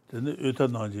 Then the Uta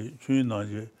Naji, Chui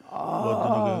Naji.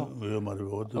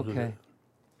 Okay.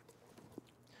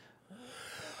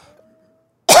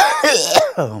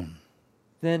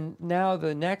 Then now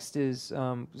the next is,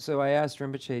 so I asked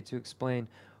Rinpoche to explain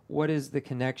what is the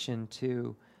connection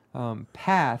to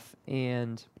path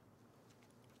and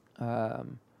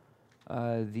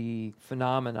the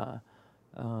phenomena.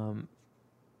 And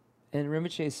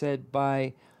Rinpoche said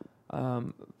by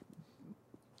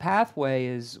pathway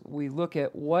is we look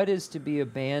at what is to be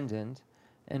abandoned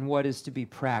and what is to be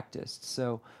practiced.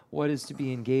 So what is to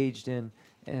be engaged in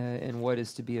and what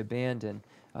is to be abandoned.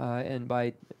 And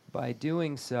by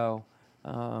doing so,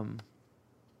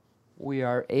 we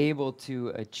are able to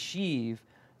achieve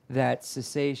that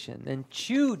cessation. And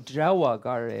chu drawa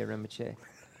gare Rinpoche.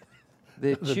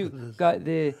 The chu got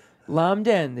the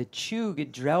lamden, the chu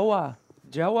get drawa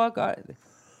gare.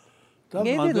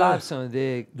 Ngay the Lobsang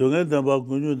the Dungan Damba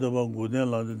Gunju Damba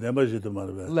Guden Land, Dambajit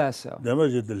Marva. less so.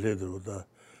 Dambajit the later.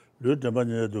 Lut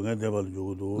Dambanya Dungan Damba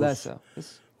Judo. Less so.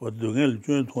 What Dungan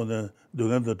Jun Tona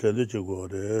Dungan the Tendici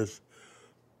Gores.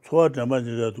 Twa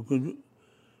Dambanja to Gunju.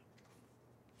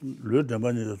 Lut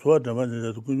Dambanja, Twa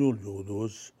Dambanja to Gunju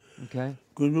Judos. Okay.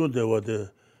 Gunju there were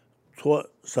the Twa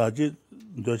Sajit,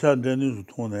 Doshan Denis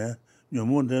Tone,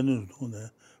 Yamun Denis Tone,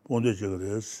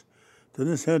 Pondegres. Then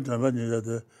the same Dambanja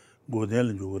the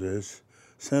Godel Jugres,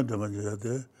 Santa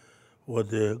Manjade, what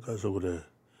the Casogre,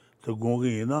 the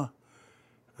Gongina,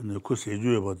 and the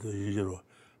Cosiju about the Jiro.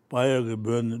 Buy a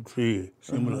burn tree,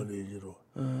 similarly, Jiro.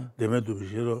 They went to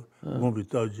Jiro,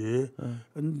 Gombitaji,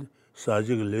 and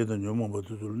Sajik later Yomo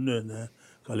to Lune,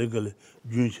 Caligally,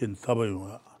 Junchin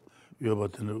Tabayuma, you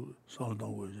about the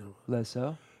Salton Jiro. Less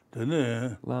so.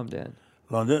 Then, Lamden.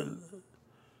 London,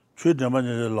 Tree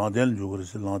Damanja London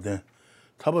Jugres, London.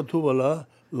 Tabatubala.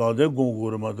 Lade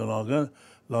Gungur Madanagan,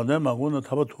 Lade Maguna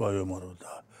Tabatuayo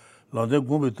Maruta. Lade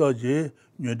Gumbitaji,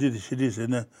 you did the cities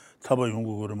in a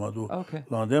Tabayungur Madu. Okay.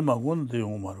 Lade Magun de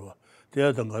Umarwa. They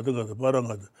had the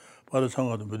Parangad,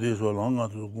 Parasanga, the Bedeso Langa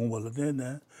to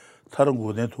Gumbaladene,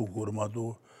 Taranguden to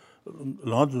Gurmadu,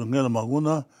 Landu Nel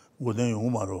Maguna, Guden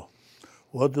Umaro.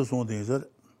 What does one thing is that?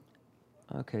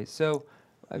 Okay, so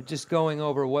just going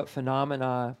over what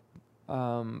phenomena.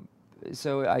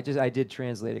 So I did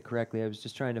translate it correctly. I was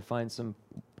just trying to find some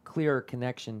clearer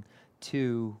connection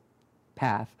to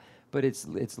path, but it's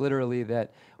literally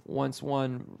that once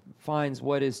one finds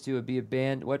what is to be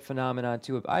abandoned, what phenomena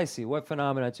to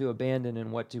abandon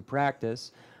and what to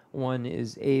practice, one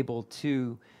is able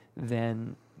to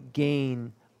then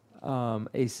gain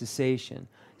a cessation.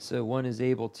 So one is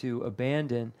able to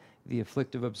abandon the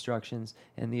afflictive obstructions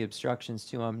and the obstructions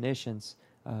to omniscience,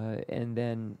 and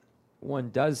then one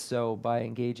does so by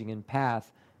engaging in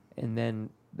path, and then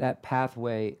that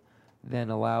pathway then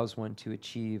allows one to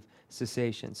achieve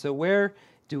cessation. So where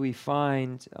do we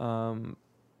find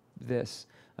this?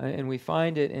 And we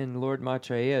find it in Lord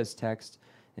Maitreya's text,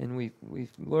 and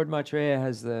Lord Maitreya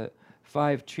has the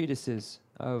 5 treatises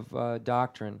of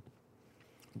doctrine: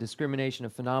 discrimination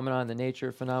of phenomena and the nature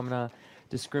of phenomena,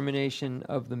 discrimination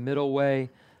of the middle way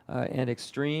and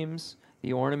extremes,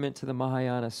 the ornament to the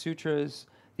Mahayana Sutras,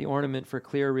 the ornament for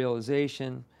clear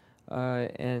realization,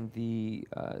 and the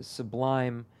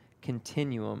sublime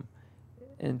continuum.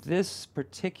 And this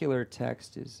particular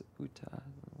text is Uta.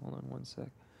 Hold on one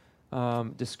sec.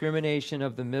 Discrimination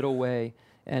of the middle way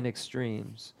and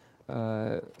extremes.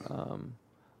 Uta,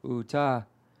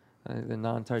 the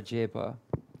Nantarjepa.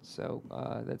 So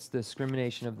that's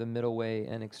discrimination of the middle way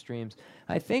and extremes.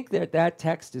 I think that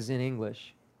text is in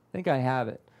English. think I have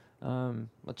it. I'll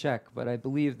check, but I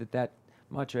believe that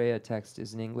Maitreya text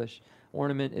is in English.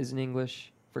 Ornament is in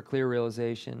English for clear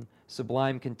realization.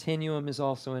 Sublime Continuum is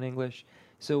also in English.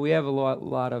 So we have a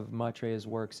lot of Maitreya's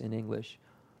works in English.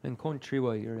 And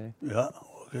kontriwa yure. Yeah,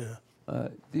 okay.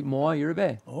 The moa yure.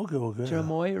 Okay. Chira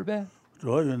moa yure.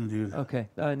 Okay.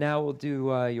 Now we'll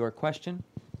do your question.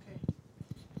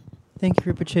 Thank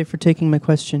you, Rinpoche, for taking my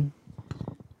question.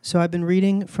 So I've been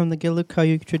reading from the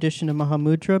Gelug-Kayuk tradition of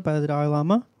Mahamudra by the Dalai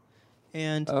Lama,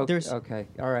 and there's... Okay,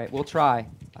 all right, we'll try.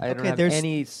 I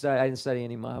didn't study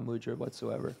any Mahamudra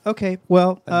whatsoever. Okay,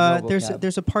 well,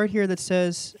 there's a part here that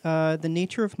says the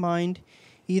nature of mind,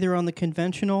 either on the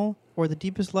conventional or the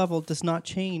deepest level, does not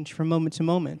change from moment to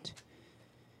moment.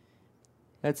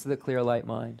 That's the clear light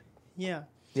mind. Yeah.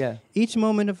 Yeah. Each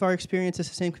moment of our experience is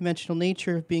the same conventional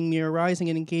nature of being mere arising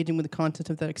and engaging with the content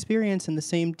of that experience, and the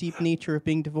same deep nature of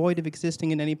being devoid of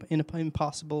existing in an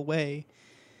impossible way.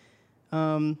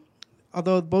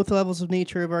 Although both levels of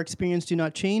nature of our experience do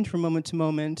not change from moment to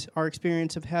moment, our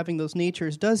experience of having those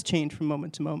natures does change from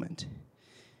moment to moment.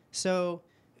 So,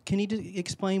 can you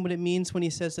explain what it means when he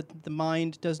says that the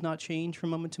mind does not change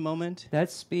from moment to moment?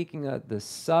 That's speaking of the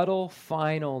subtle,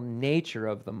 final nature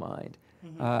of the mind.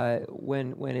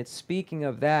 Mm-hmm. When it's speaking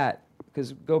of that,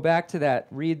 because go back to that,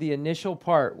 read the initial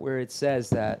part where it says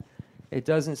that. It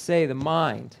doesn't say the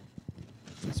mind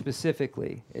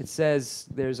specifically. It says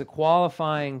there's a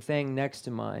qualifying thing next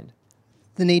to mind.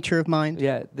 The nature of mind.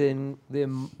 Yeah, the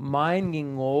mind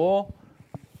gingo,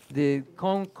 the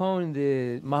kon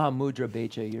the Mahamudra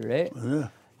becha yure. Yeah.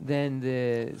 Then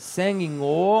the sanging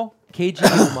o keiji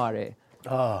yomare.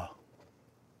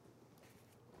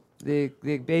 The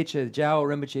becha, Jiao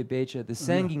Rinpoche becha, the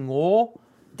sanging o,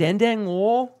 dendeng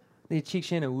o, the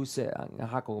chikshena use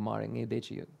hako mare nge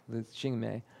becha the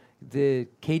shingme, the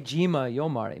keijima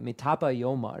yomare, mitapa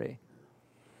yomare.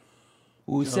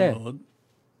 Use.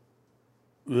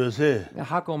 Use.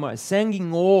 Hako mare,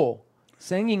 sanging o,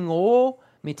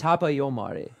 mitapa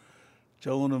yomare.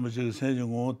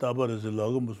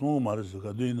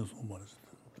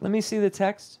 Let me see the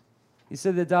text. You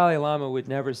said the Dalai Lama would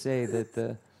never say that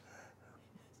the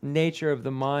nature of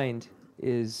the mind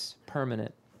is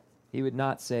permanent. He would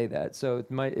not say that. So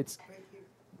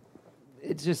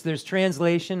it's just there's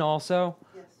translation also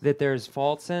that there's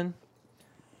faults in.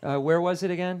 Where was it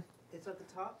again? It's at the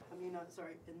top. In the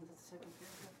second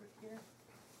paragraph right here.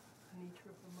 Nature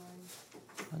of the mind.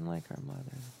 Unlike our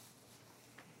mother.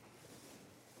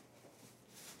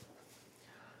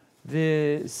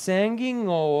 The Sanging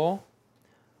O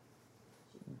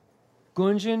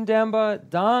Gunjun Demba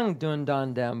Dang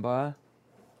Dundan Demba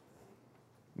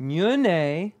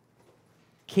Nyune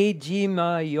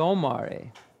Kejima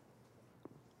Yomare.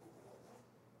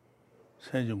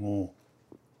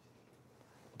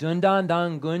 Dundan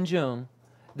Dan Gunjun,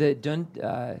 the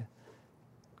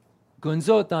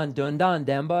Gunzo Dan Dundan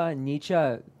Demba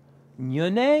Nicha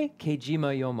Nyune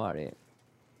Kejima Yomare.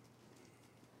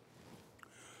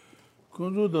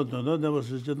 Gunzo Dundan Demba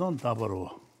Sijan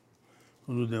Tabaro.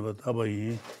 Gunzo Demba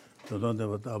Tabayin, Dundan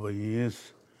Demba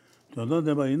Tabayins, Dundan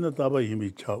Demba in the Tabayin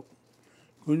Michau.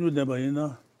 Gunzo Demba in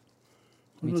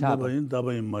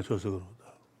Tabayin Macho.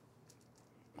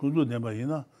 Gunzo Demba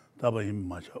in Tabayin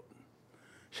Macho.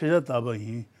 Sheja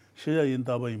Tabayin, Sheja in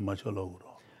Tabayin Macho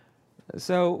Logro.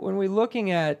 So when we're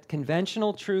looking at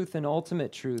conventional truth and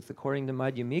ultimate truth, according to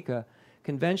Madhyamika,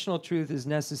 conventional truth is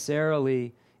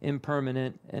necessarily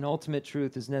impermanent and ultimate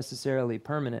truth is necessarily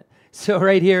permanent. So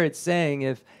right here it's saying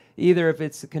if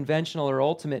it's a conventional or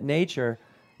ultimate nature,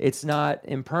 it's not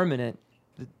impermanent.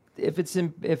 If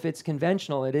it's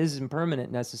conventional, it is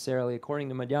impermanent necessarily, according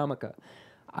to Madhyamika.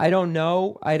 I don't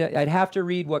know. I'd have to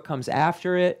read what comes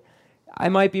after it. I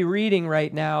might be reading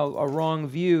right now a wrong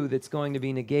view that's going to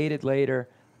be negated later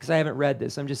because I haven't read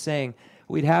this. I'm just saying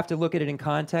we'd have to look at it in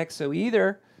context. So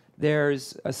either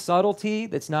there's a subtlety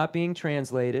that's not being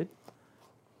translated,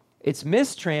 it's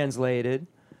mistranslated,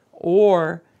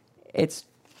 or it's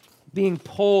being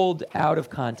pulled out of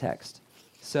context.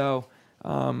 So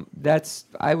Mahamudra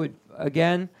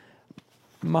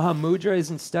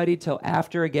isn't studied till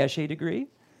after a Geshe degree.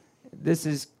 This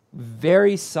is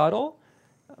very subtle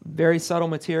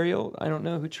material. I don't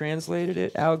know who translated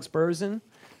it. Alex Berzin,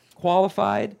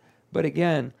 qualified. But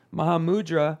again,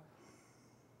 Mahamudra,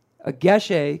 a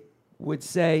Geshe would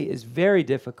say is very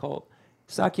difficult.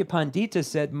 Sakya Pandita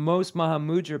said most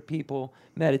Mahamudra people,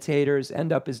 meditators,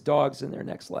 end up as dogs in their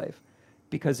next life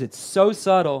because it's so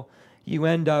subtle, you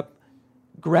end up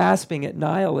grasping at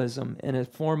nihilism and a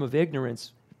form of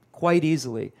ignorance quite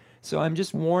easily. So I'm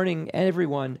just warning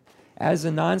everyone, as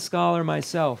a non-scholar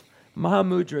myself,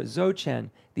 Mahamudra, Dzogchen.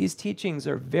 These teachings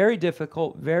are very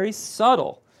difficult, very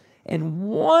subtle. And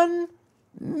one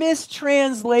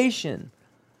mistranslation,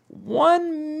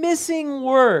 one missing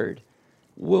word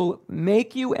will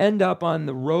make you end up on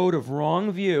the road of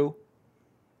wrong view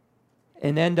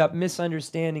and end up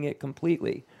misunderstanding it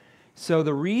completely. So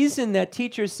the reason that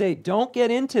teachers say don't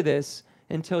get into this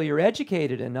until you're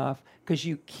educated enough, because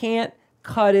you can't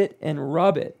cut it and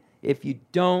rub it if you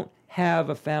don't have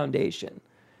a foundation.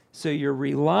 So you're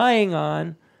relying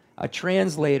on a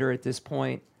translator at this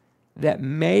point that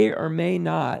may or may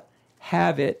not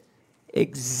have it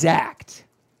exact.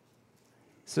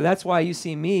 So that's why you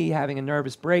see me having a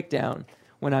nervous breakdown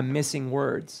when I'm missing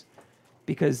words,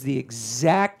 because the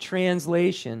exact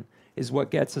translation is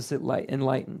what gets us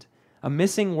enlightened. A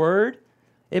missing word,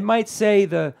 it might say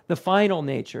the final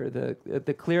nature,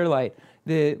 the clear light,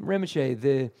 the Rinpoche,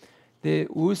 the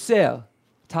usel,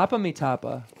 tapa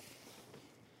mitapa.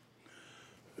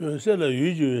 Less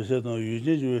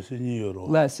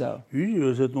so.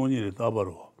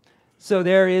 So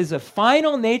there is a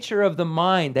final nature of the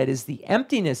mind that is the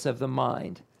emptiness of the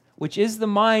mind, which is the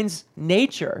mind's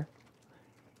nature,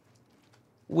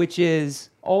 which is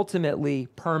ultimately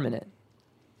permanent.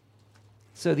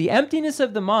 So the emptiness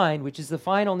of the mind, which is the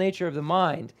final nature of the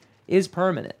mind, is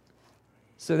permanent.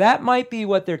 So that might be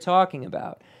what they're talking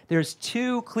about. There's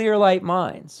two clear light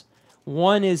minds.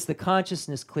 One is the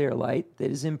consciousness clear light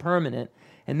that is impermanent,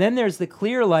 and then there's the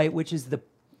clear light, which is the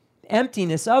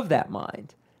emptiness of that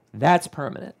mind. That's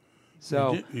permanent.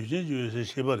 So the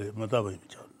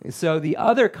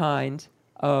other kind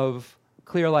of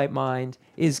clear light mind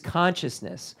is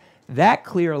consciousness. That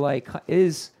clear light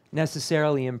is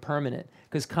necessarily impermanent,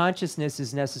 because consciousness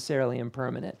is necessarily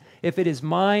impermanent. If it is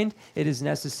mind, it is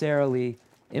necessarily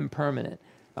impermanent.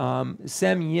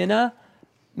 Sem yina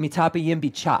mitapa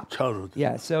yimbi chop.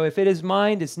 Yeah, so if it is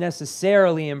mind, it's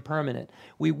necessarily impermanent.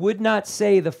 We would not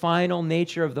say the final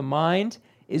nature of the mind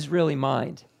is really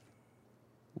mind.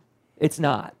 It's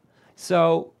not.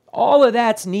 So all of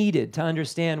that's needed to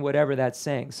understand whatever that's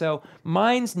saying. So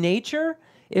mind's nature,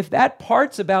 if that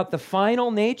part's about the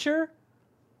final nature,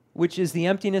 which is the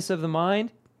emptiness of the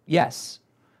mind, yes,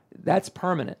 that's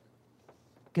permanent.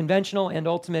 Conventional and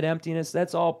ultimate emptiness,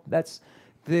 that's all, that's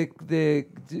the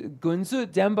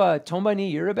Gunzu Demba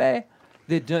Tombani Yurube,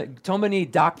 the Tombani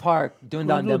Dak Park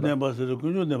Dundan Demba.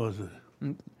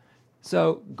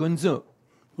 So Gunzu.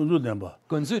 Gunzu Demba.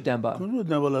 Gunzu Demba. Gunzu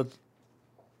Demba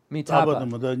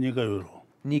Mitaba.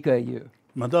 Nika yu.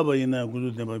 Mataba yina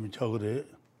Gunzu Demba michagure.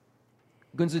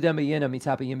 Gunzu Demba yina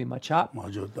mitapa yimi machap.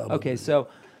 Okay, so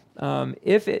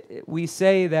if we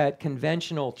say that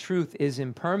conventional truth is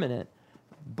impermanent,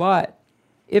 but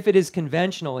if it is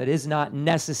conventional, it is not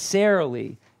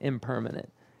necessarily impermanent.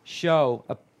 Show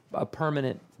a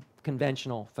permanent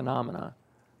conventional phenomena.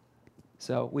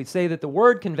 So we say that the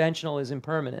word conventional is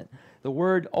impermanent. The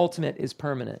word ultimate is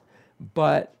permanent.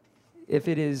 But if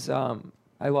it is, I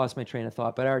lost my train of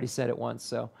thought, but I already said it once,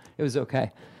 so it was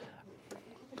okay.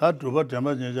 So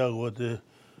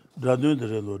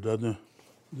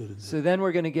then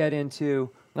we're going to get into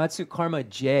Natsu Karma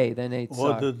J, then then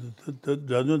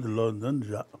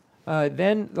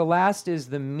the last is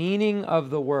the meaning of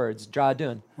the words,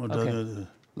 Dradun. Okay.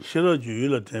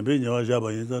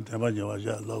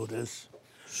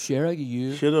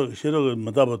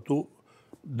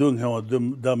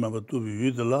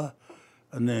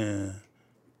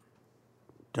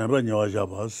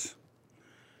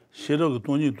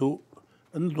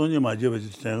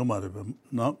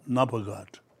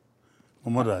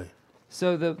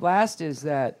 So the last is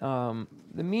that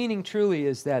the meaning truly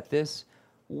is that this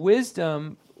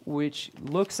wisdom which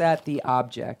looks at the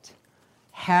object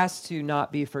has to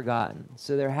not be forgotten.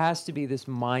 So there has to be this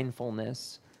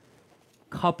mindfulness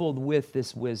coupled with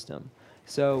this wisdom.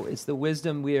 So it's the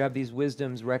wisdom, we have these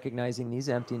wisdoms recognizing these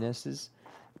emptinesses,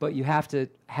 but you have to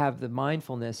have the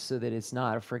mindfulness so that it's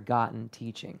not a forgotten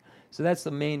teaching. So that's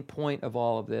the main point of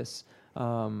all of this,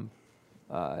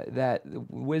 that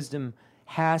wisdom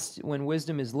has to, when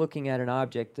wisdom is looking at an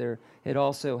object, it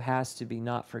also has to be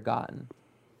not forgotten.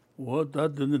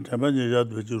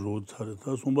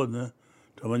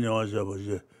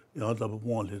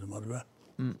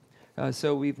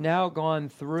 So we've now gone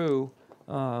through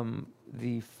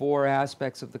the 4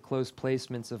 aspects of the close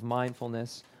placements of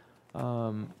mindfulness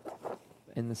in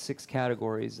the 6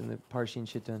 categories in the Parshin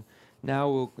Chitan.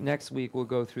 Now next week we'll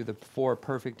go through the 4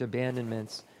 perfect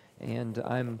abandonments, and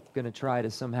I'm going to try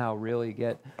to somehow really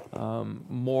get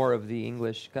more of the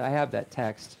English. I have that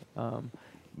text,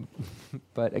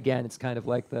 but again, it's kind of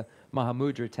like the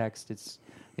Mahamudra text. It's,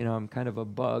 I'm kind of a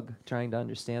bug trying to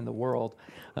understand the world.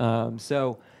 Let's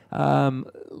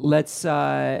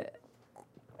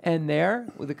end there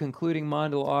with a concluding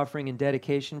mandala offering and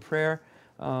dedication prayer.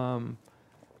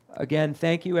 Again,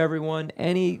 thank you, everyone.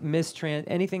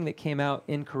 Anything that came out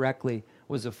incorrectly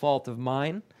was a fault of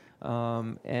mine,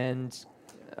 and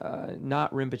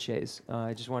not Rinpoche's.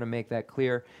 I just want to make that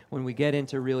clear. When we get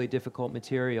into really difficult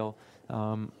material,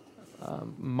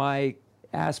 my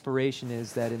aspiration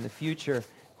is that in the future,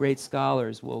 great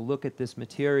scholars will look at this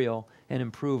material and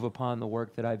improve upon the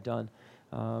work that I've done.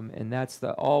 And that's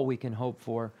all we can hope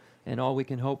for. And all we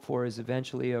can hope for is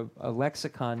eventually a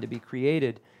lexicon to be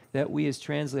created that we as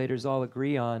translators all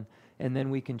agree on, and then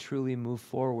we can truly move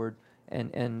forward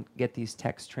and get these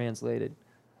texts translated.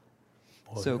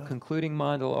 So concluding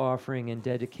mandala offering and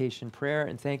dedication prayer,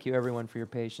 and thank you everyone for your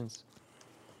patience.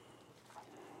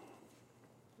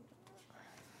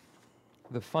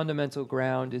 The fundamental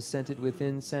ground is scented with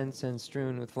incense and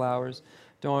strewn with flowers,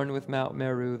 adorned with Mount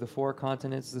Meru, the four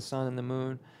continents, the sun and the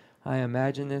moon. I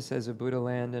imagine this as a Buddha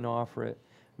land and offer it.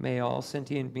 May all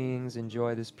sentient beings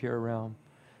enjoy this pure realm.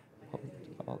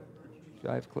 All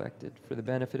I've collected for the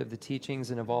benefit of the teachings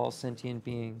and of all sentient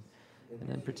beings, and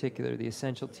in particular the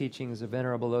essential teachings of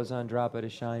Venerable Lobsang Drakpa to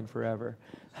shine forever.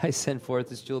 I send forth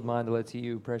this jeweled mandala to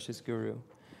you, precious Guru.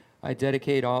 I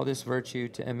dedicate all this virtue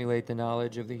to emulate the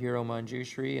knowledge of the hero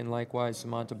Manjushri and likewise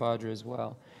Samantabhadra as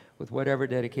well. With whatever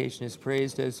dedication is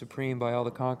praised as supreme by all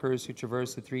the conquerors who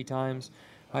traverse the 3 times,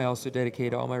 I also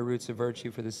dedicate all my roots of virtue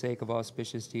for the sake of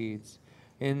auspicious deeds.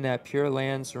 In that pure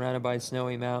land surrounded by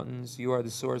snowy mountains, you are the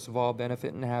source of all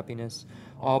benefit and happiness.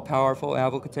 All-powerful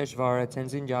Avalokiteshvara,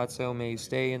 Tenzin Gyatso, may you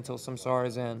stay until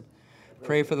samsara's end.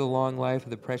 Pray for the long life of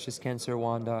the precious Khensur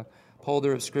Wandak,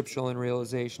 holder of scriptural and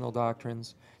realizational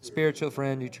doctrines, spiritual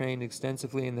friend who trained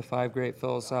extensively in the 5 great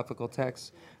philosophical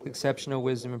texts with exceptional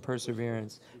wisdom and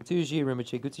perseverance. Tuji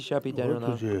Rinpoche, Guti Shapi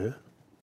Denrona.